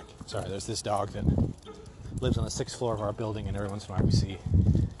 all right, we're back. Sorry, there's this dog that lives on the 6th floor of our building, and every once in a while we see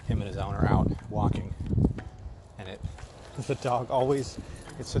him and his owner out walking. And the dog always,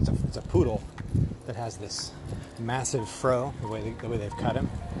 it's a poodle that has this massive fro, the way they've cut him.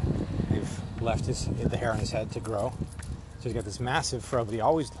 They've left the hair on his head to grow. So he's got this massive fro, but he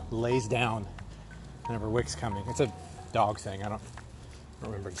always lays down whenever Wick's coming. It's a dog thing. I don't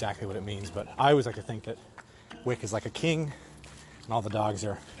remember exactly what it means, but I always like to think that Wick is like a king, and all the dogs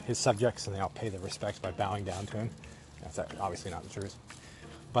are his subjects, and they all pay their respects by bowing down to him. That's obviously not the truth.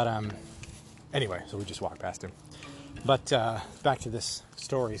 But anyway, so we just walked past him. But back to this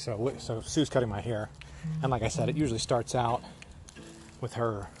story. So Sue's cutting my hair, and like I said, it usually starts out with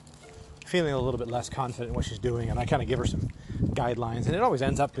her feeling a little bit less confident in what she's doing, and I kind of give her some guidelines, and it always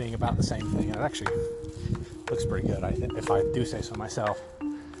ends up being about the same thing, and it actually looks pretty good, if I do say so myself.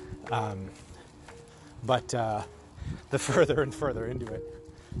 But the further and further into it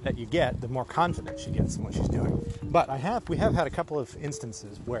that you get, the more confident she gets in what she's doing. But we have had a couple of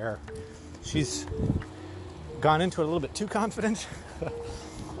instances where she's gone into it a little bit too confident,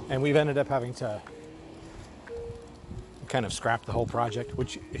 and we've ended up having to kind of scrap the whole project,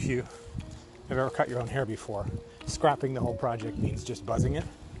 which if you have ever cut your own hair before, scrapping the whole project means just buzzing it.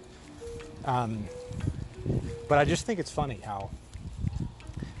 But I just think it's funny how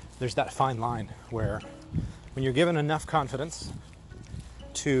there's that fine line where when you're given enough confidence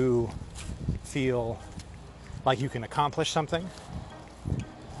to feel like you can accomplish something,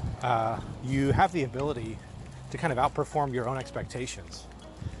 you have the ability to kind of outperform your own expectations.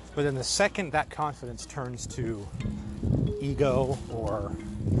 But then the second that confidence turns to ego or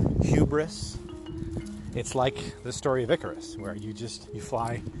hubris, it's like the story of Icarus, where you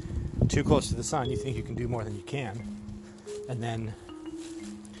fly too close to the sun, you think you can do more than you can, and then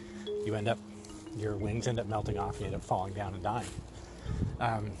your wings end up melting off, you end up falling down and dying.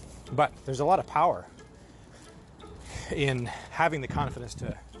 But there's a lot of power in having the confidence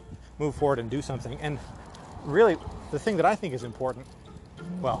to move forward and do something. And really, the thing that I think is important,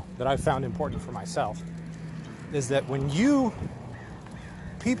 that I've found important for myself, is that when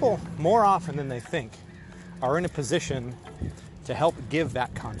people more often than they think are in a position to help give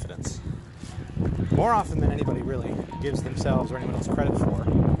that confidence. More often than anybody really gives themselves or anyone else credit for,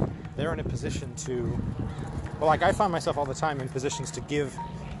 they're in a position to, I find myself all the time in positions to give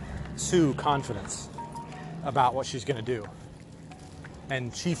Sue confidence about what she's going to do.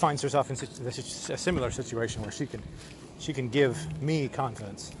 And she finds herself in a similar situation where she can give me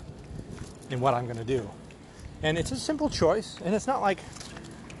confidence in what I'm going to do. And it's a simple choice, and it's not like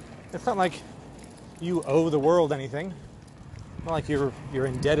you owe the world anything. It's not like you're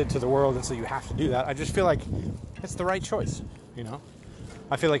indebted to the world and so you have to do that. I just feel like it's the right choice, you know?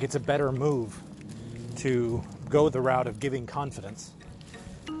 I feel like it's a better move to go the route of giving confidence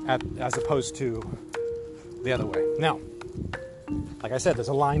as opposed to the other way. Now, like I said, there's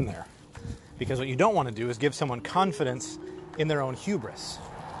a line there. Because what you don't want to do is give someone confidence in their own hubris.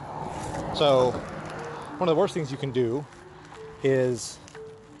 So, one of the worst things you can do is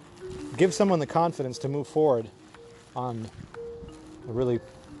give someone the confidence to move forward on a really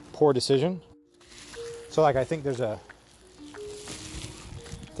poor decision. So like, I think there's a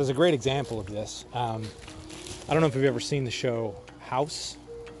great example of this. I don't know if you've ever seen the show House,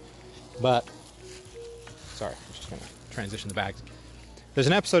 but sorry, I'm just going to transition the bags. There's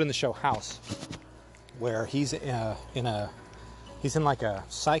an episode in the show House where he's in like a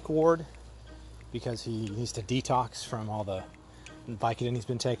psych ward because he needs to detox from all the Vicodin he's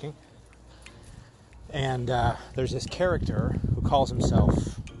been taking. And there's this character who calls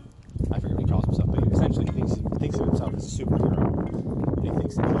himself, I forget what he calls himself, but he essentially thinks of himself as a superhero. And he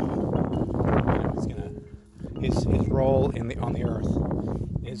thinks that he's gonna, his role on the earth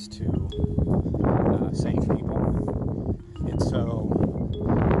is to save people. And so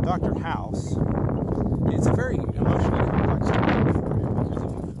Dr. House, it's a very emotionally complex story for him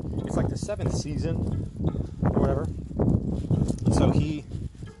because it's like the 7th season or whatever. And so he's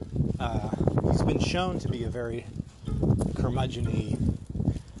been shown to be a very curmudgeon-y,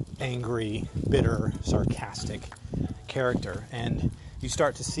 angry, bitter, sarcastic character. And you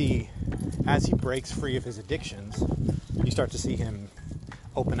start to see, as he breaks free of his addictions, you start to see him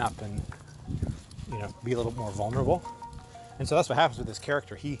open up and, be a little more vulnerable. And so that's what happens with this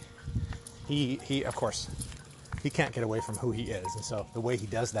character. He of course, he can't get away from who he is. And so the way he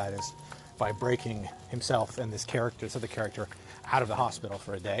does that is by breaking himself and this other character out of the hospital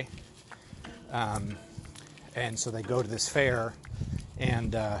for a day. And so they go to this fair,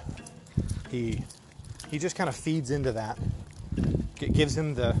 and he just kind of feeds into that. It gives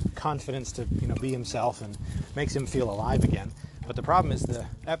him the confidence to be himself and makes him feel alive again. But the problem is the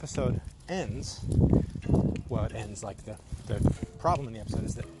episode ends. Well, it ends like the problem in the episode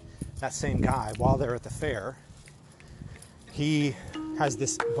is that same guy, while they're at the fair, he has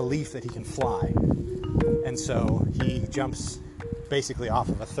this belief that he can fly. And so he jumps basically off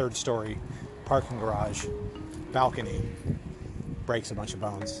of a 3rd-story parking garage balcony, breaks a bunch of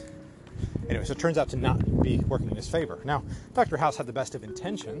bones. Anyway, so it turns out to not be working in his favor. Now, Dr. House had the best of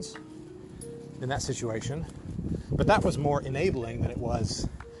intentions in that situation, but that was more enabling than it was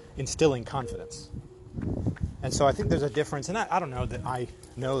instilling confidence. And so I think there's a difference, and I don't know that I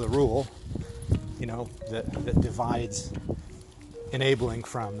know the rule, that divides enabling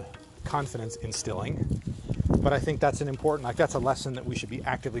from confidence instilling. But I think that's that's a lesson that we should be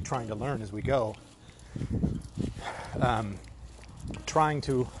actively trying to learn as we go. Trying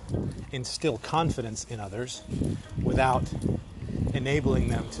to instill confidence in others without enabling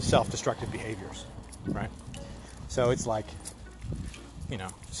them to self-destructive behaviors, right? So it's like,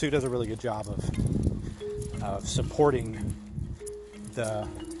 Sue does a really good job of supporting the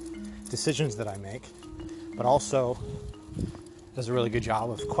decisions that I make, but also does a really good job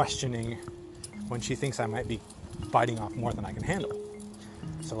of questioning when she thinks I might be biting off more than I can handle.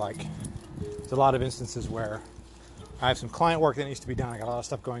 So like, there's a lot of instances where I have some client work that needs to be done. I got a lot of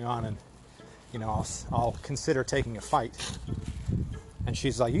stuff going on, and I'll consider taking a fight. And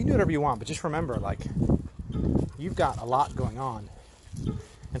she's like, "You can do whatever you want, but just remember, like, you've got a lot going on."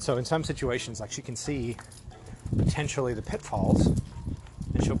 And so in some situations, like, she can see potentially the pitfalls,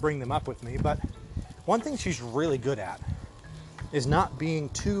 and she'll bring them up with me. But one thing she's really good at is not being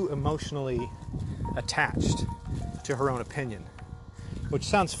too emotionally attached to her own opinion, which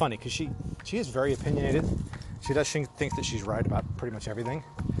sounds funny because she is very opinionated. She thinks that she's right about pretty much everything.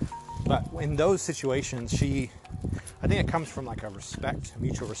 But in those situations, I think it comes from like a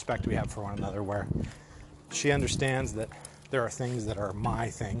mutual respect we have for one another, where she understands that there are things that are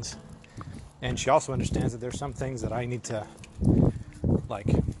my things. And she also understands that there's some things that I need to like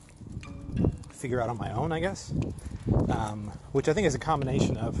figure out on my own, I guess. Which I think is a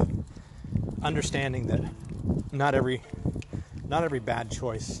combination of understanding that not every bad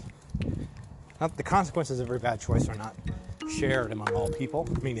choice, the consequences of every bad choice are not shared among all people,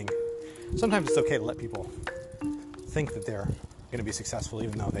 meaning sometimes it's okay to let people think that they're going to be successful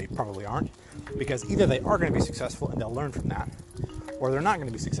even though they probably aren't, because either they are going to be successful and they'll learn from that, or they're not going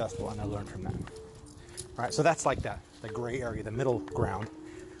to be successful and they'll learn from that. All right, so that's like the gray area, the middle ground,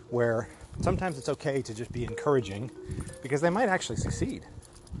 where sometimes it's okay to just be encouraging because they might actually succeed.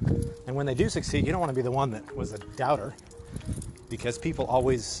 And when they do succeed, you don't want to be the one that was a doubter, because people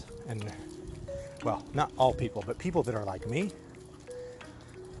always, well, not all people, but people that are like me,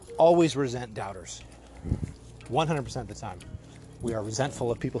 always resent doubters. 100% of the time. We are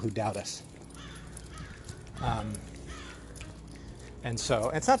resentful of people who doubt us. And so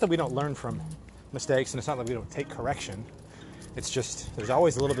it's not that we don't learn from mistakes, and it's not that we don't take correction. It's just there's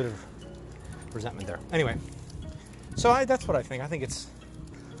always a little bit of resentment there. Anyway, so that's what I think. I think it's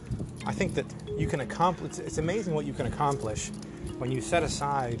I think that you can accomplish. It's amazing what you can accomplish when you set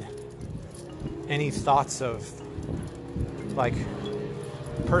aside any thoughts of like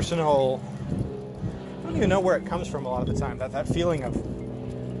personal. I don't even know where it comes from a lot of the time. That feeling of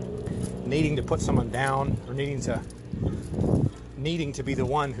needing to put someone down, or needing to be the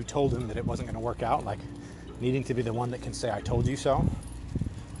one who told him that it wasn't going to work out, like needing to be the one that can say I told you so.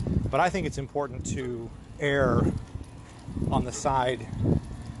 But I think it's important to err on the side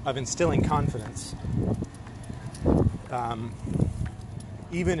of instilling confidence,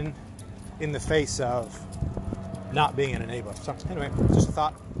 even in the face of not being an enabler. So anyway, just a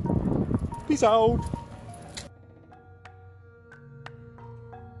thought. Peace out.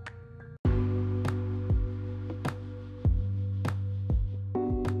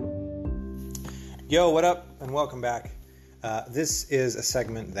 Yo, what up, and welcome back. This is a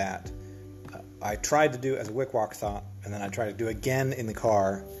segment that I tried to do as a Wickwalk thought, and then I tried to do again in the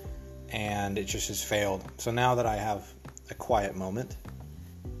car, and it just has failed. So now that I have a quiet moment,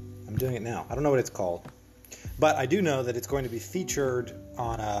 I'm doing it now. I don't know what it's called, but I do know that it's going to be featured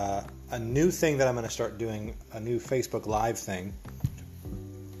on a new thing that I'm going to start doing, a new Facebook Live thing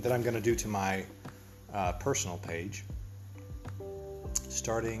that I'm going to do to my personal page,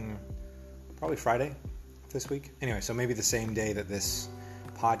 starting probably Friday this week. Anyway, so maybe the same day that this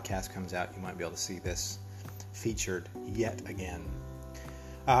podcast comes out, you might be able to see this featured yet again.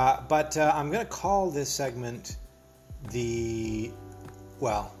 But I'm going to call this segment the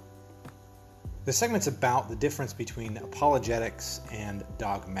segment's about the difference between apologetics and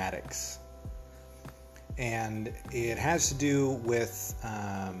dogmatics. And it has to do with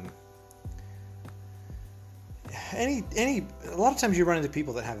a lot of times you run into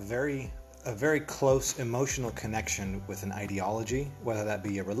people that have a very close emotional connection with an ideology, whether that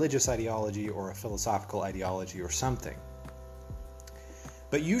be a religious ideology or a philosophical ideology or something.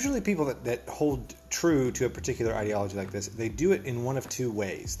 But usually people that hold true to a particular ideology like this, they do it in one of two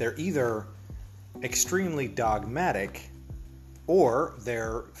ways. They're either extremely dogmatic or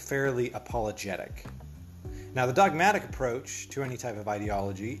they're fairly apologetic. Now, the dogmatic approach to any type of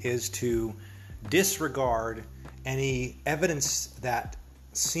ideology is to disregard any evidence that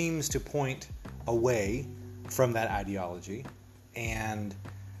seems to point away from that ideology and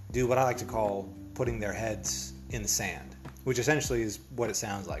do what I like to call putting their heads in the sand, which essentially is what it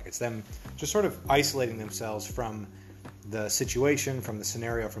sounds like. It's them just sort of isolating themselves from the situation, from the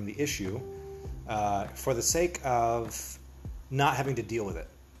scenario, from the issue, for the sake of not having to deal with it,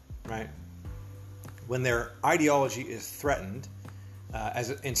 right? When their ideology is threatened,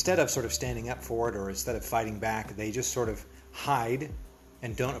 instead of sort of standing up for it or instead of fighting back, they just sort of hide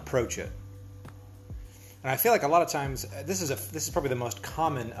and don't approach it. And I feel like a lot of times, this is probably the most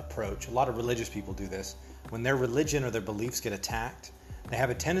common approach. A lot of religious people do this. When their religion or their beliefs get attacked, they have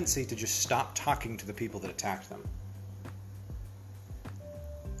a tendency to just stop talking to the people that attacked them.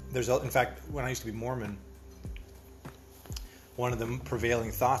 In fact, when I used to be Mormon, one of the prevailing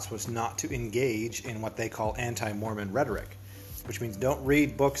thoughts was not to engage in what they call anti-Mormon rhetoric, which means don't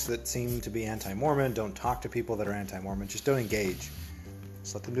read books that seem to be anti-Mormon, don't talk to people that are anti-Mormon, just don't engage.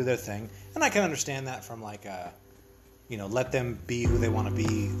 Just let them do their thing. And I can understand that from like a, let them be who they want to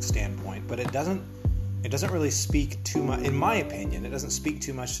be standpoint. But it doesn't really speak too much, in my opinion, it doesn't speak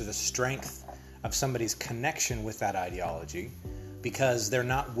too much to the strength of somebody's connection with that ideology, because they're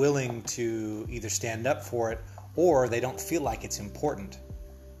not willing to either stand up for it or they don't feel like it's important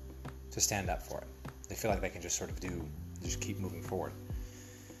to stand up for it. They feel like they can just sort of just keep moving forward.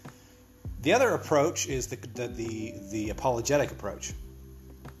 The other approach is the apologetic approach.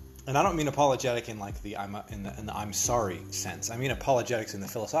 And I don't mean apologetic in like the I'm sorry sense. I mean apologetics in the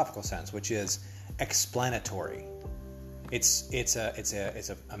philosophical sense, which is explanatory. It's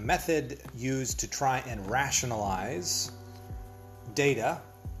a method used to try and rationalize data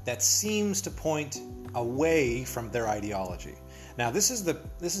that seems to point away from their ideology. Now, this is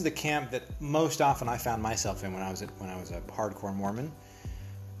the camp that most often I found myself in when I was a hardcore Mormon.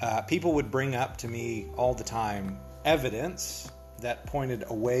 People would bring up to me all the time evidence that pointed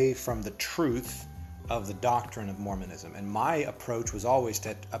away from the truth of the doctrine of Mormonism. And my approach was always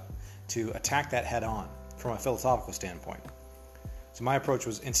to attack that head on from a philosophical standpoint. So my approach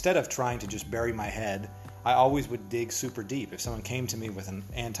was, instead of trying to just bury my head, I always would dig super deep. If someone came to me with an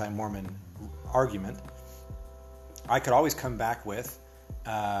anti-Mormon argument, I could always come back with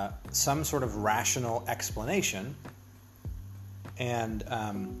some sort of rational explanation and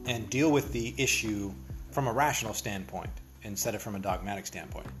deal with the issue from a rational standpoint instead of from a dogmatic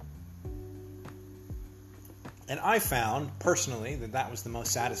standpoint. And I found, personally, that was the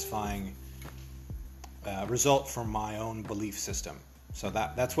most satisfying result from my own belief system. So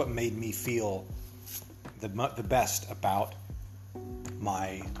that's what made me feel the best about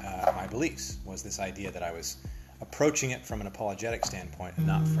my beliefs, was this idea that I was approaching it from an apologetic standpoint and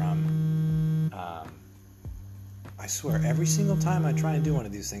not from. I swear, every single time I try and do one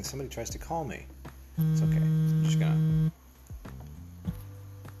of these things, somebody tries to call me. It's okay. I'm just gonna.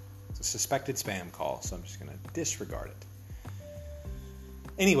 It's a suspected spam call, so I'm just gonna disregard it.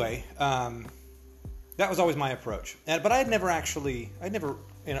 Anyway, that was always my approach. But I'd never,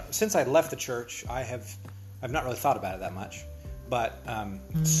 since I left the church, I've not really thought about it that much. But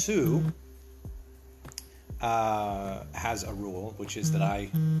Sue has a rule, which is that oh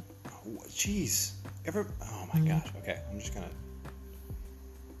my gosh, okay,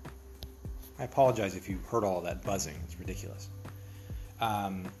 I apologize if you heard all of that buzzing. It's ridiculous.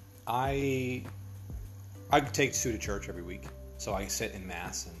 I take Sue to church every week, so I sit in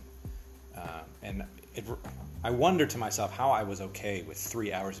Mass, and I wonder to myself how I was okay with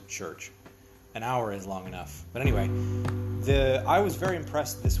 3 hours of church. An hour is long enough. But anyway, I was very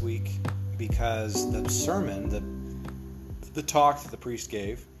impressed this week because the sermon, the talk that the priest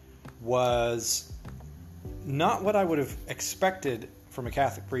gave, was not what I would have expected from a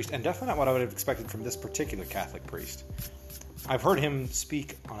Catholic priest, and definitely not what I would have expected from this particular Catholic priest. I've heard him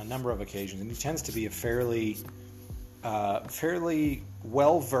speak on a number of occasions, and he tends to be a fairly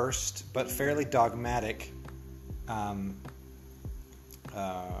well-versed but fairly dogmatic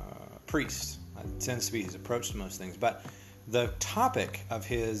priest. It tends to be his approach to most things. But the topic of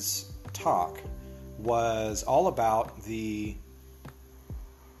his talk was all about there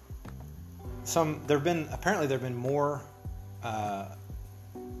have been more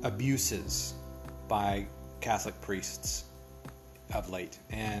abuses by Catholic priests of late,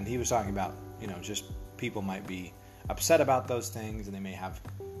 and he was talking about, just people might be upset about those things, and they may have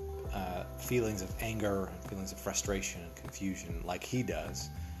feelings of anger and feelings of frustration and confusion like he does.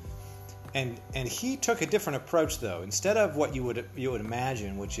 And he took a different approach, though. Instead of what you would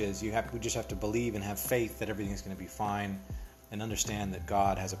imagine, which is we just have to believe and have faith that everything's going to be fine, and understand that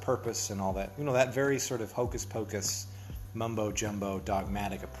God has a purpose and all that. That very sort of hocus pocus, mumbo jumbo,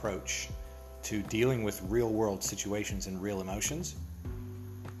 dogmatic approach to dealing with real world situations and real emotions.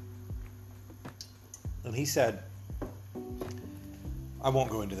 And he said, I won't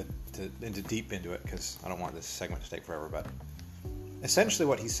go into deep into it because I don't want this segment to take forever, but essentially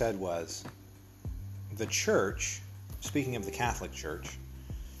what he said was, the church, speaking of the Catholic Church,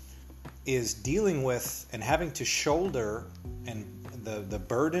 is dealing with and having to shoulder the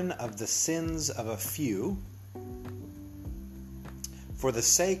burden of the sins of a few for the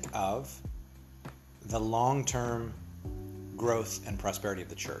sake of the long-term growth and prosperity of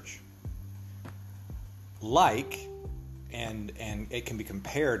the church. And it can be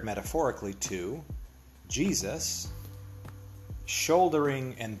compared metaphorically to Jesus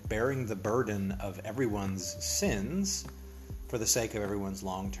shouldering and bearing the burden of everyone's sins for the sake of everyone's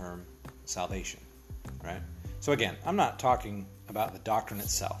long-term salvation, right? So again, I'm not talking about the doctrine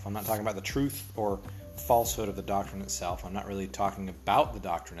itself. I'm not talking about the truth or falsehood of the doctrine itself. I'm not really talking about the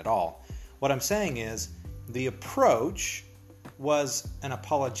doctrine at all. What I'm saying is the approach was an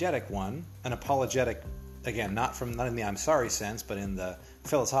apologetic one, again, not in the I'm sorry sense, but in the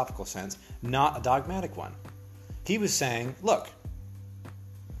philosophical sense, not a dogmatic one. He was saying, look,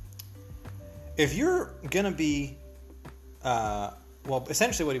 if you're going to be,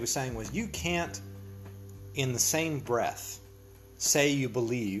 essentially what he was saying was, you can't, in the same breath, say you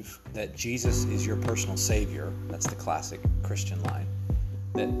believe that Jesus is your personal Savior. That's the classic Christian line.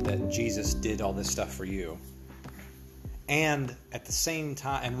 That Jesus did all this stuff for you. And at the same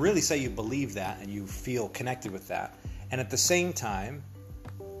time, and really say you believe that and you feel connected with that. And at the same time,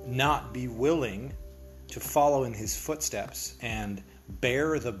 not be willing to follow in his footsteps and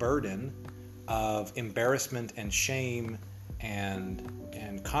bear the burden of embarrassment and shame and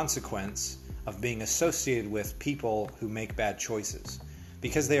consequence of being associated with people who make bad choices,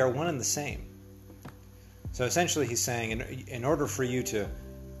 because they are one and the same. So essentially he's saying, in order for you to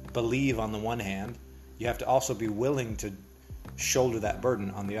believe on the one hand, you have to also be willing to shoulder that burden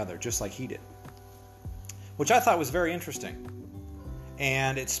on the other, just like he did. Which I thought was very interesting.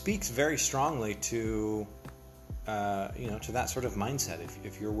 And it speaks very strongly to that sort of mindset.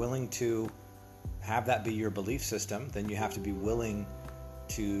 If you're willing to have that be your belief system, then you have to be willing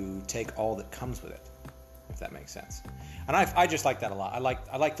to take all that comes with it, if that makes sense. And I just like that a lot. I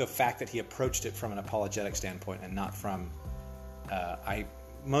like the fact that he approached it from an apologetic standpoint and not from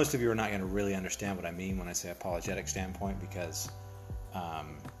most of you are not going to really understand what I mean when I say apologetic standpoint, because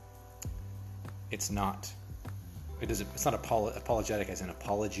it's not apologetic as in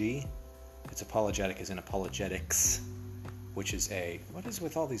apology. It's apologetic as in apologetics. which is what is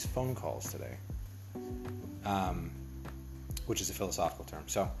with all these phone calls today? Which is a philosophical term.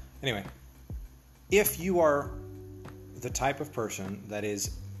 So anyway, if you are the type of person that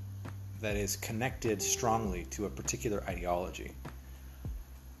is connected strongly to a particular ideology,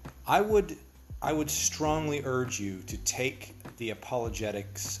 I would strongly urge you to take the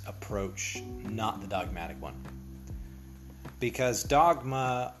apologetics approach, not the dogmatic one. Because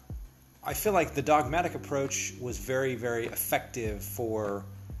dogma, I feel like the dogmatic approach was very, very effective for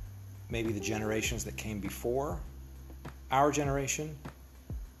maybe the generations that came before our generation,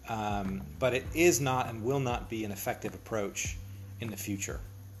 but it is not and will not be an effective approach in the future.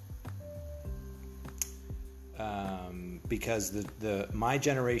 Because my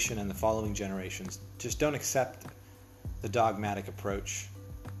generation and the following generations just don't accept the dogmatic approach,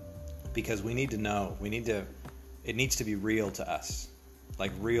 because we need to know, it needs to be real to us,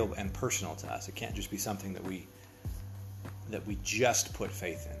 like real and personal to us. It can't just be something that we just put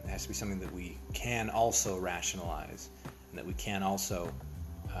faith in. It has to be something that we can also rationalize, and that we can also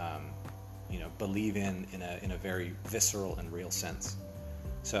believe in a very visceral and real sense.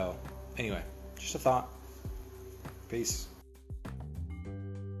 So anyway, just a thought. Peace.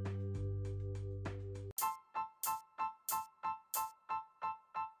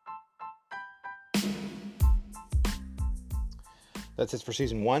 That's it for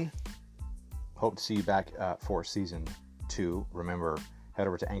season 1. Hope to see you back for season 2. Remember, head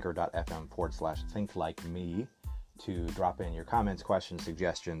over to anchor.fm/thinklike.me to drop in your comments, questions,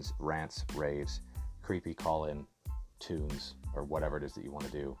 suggestions, rants, raves, creepy call-in tunes, or whatever it is that you want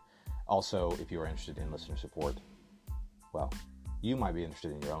to do. Also, if you are interested in listener support, well, you might be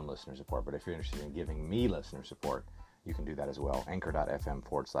interested in your own listener support, but if you're interested in giving me listener support, you can do that as well.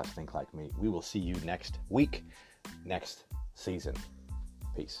 Anchor.fm/thinklike.me. We will see you next week, next season.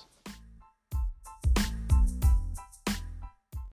 Peace.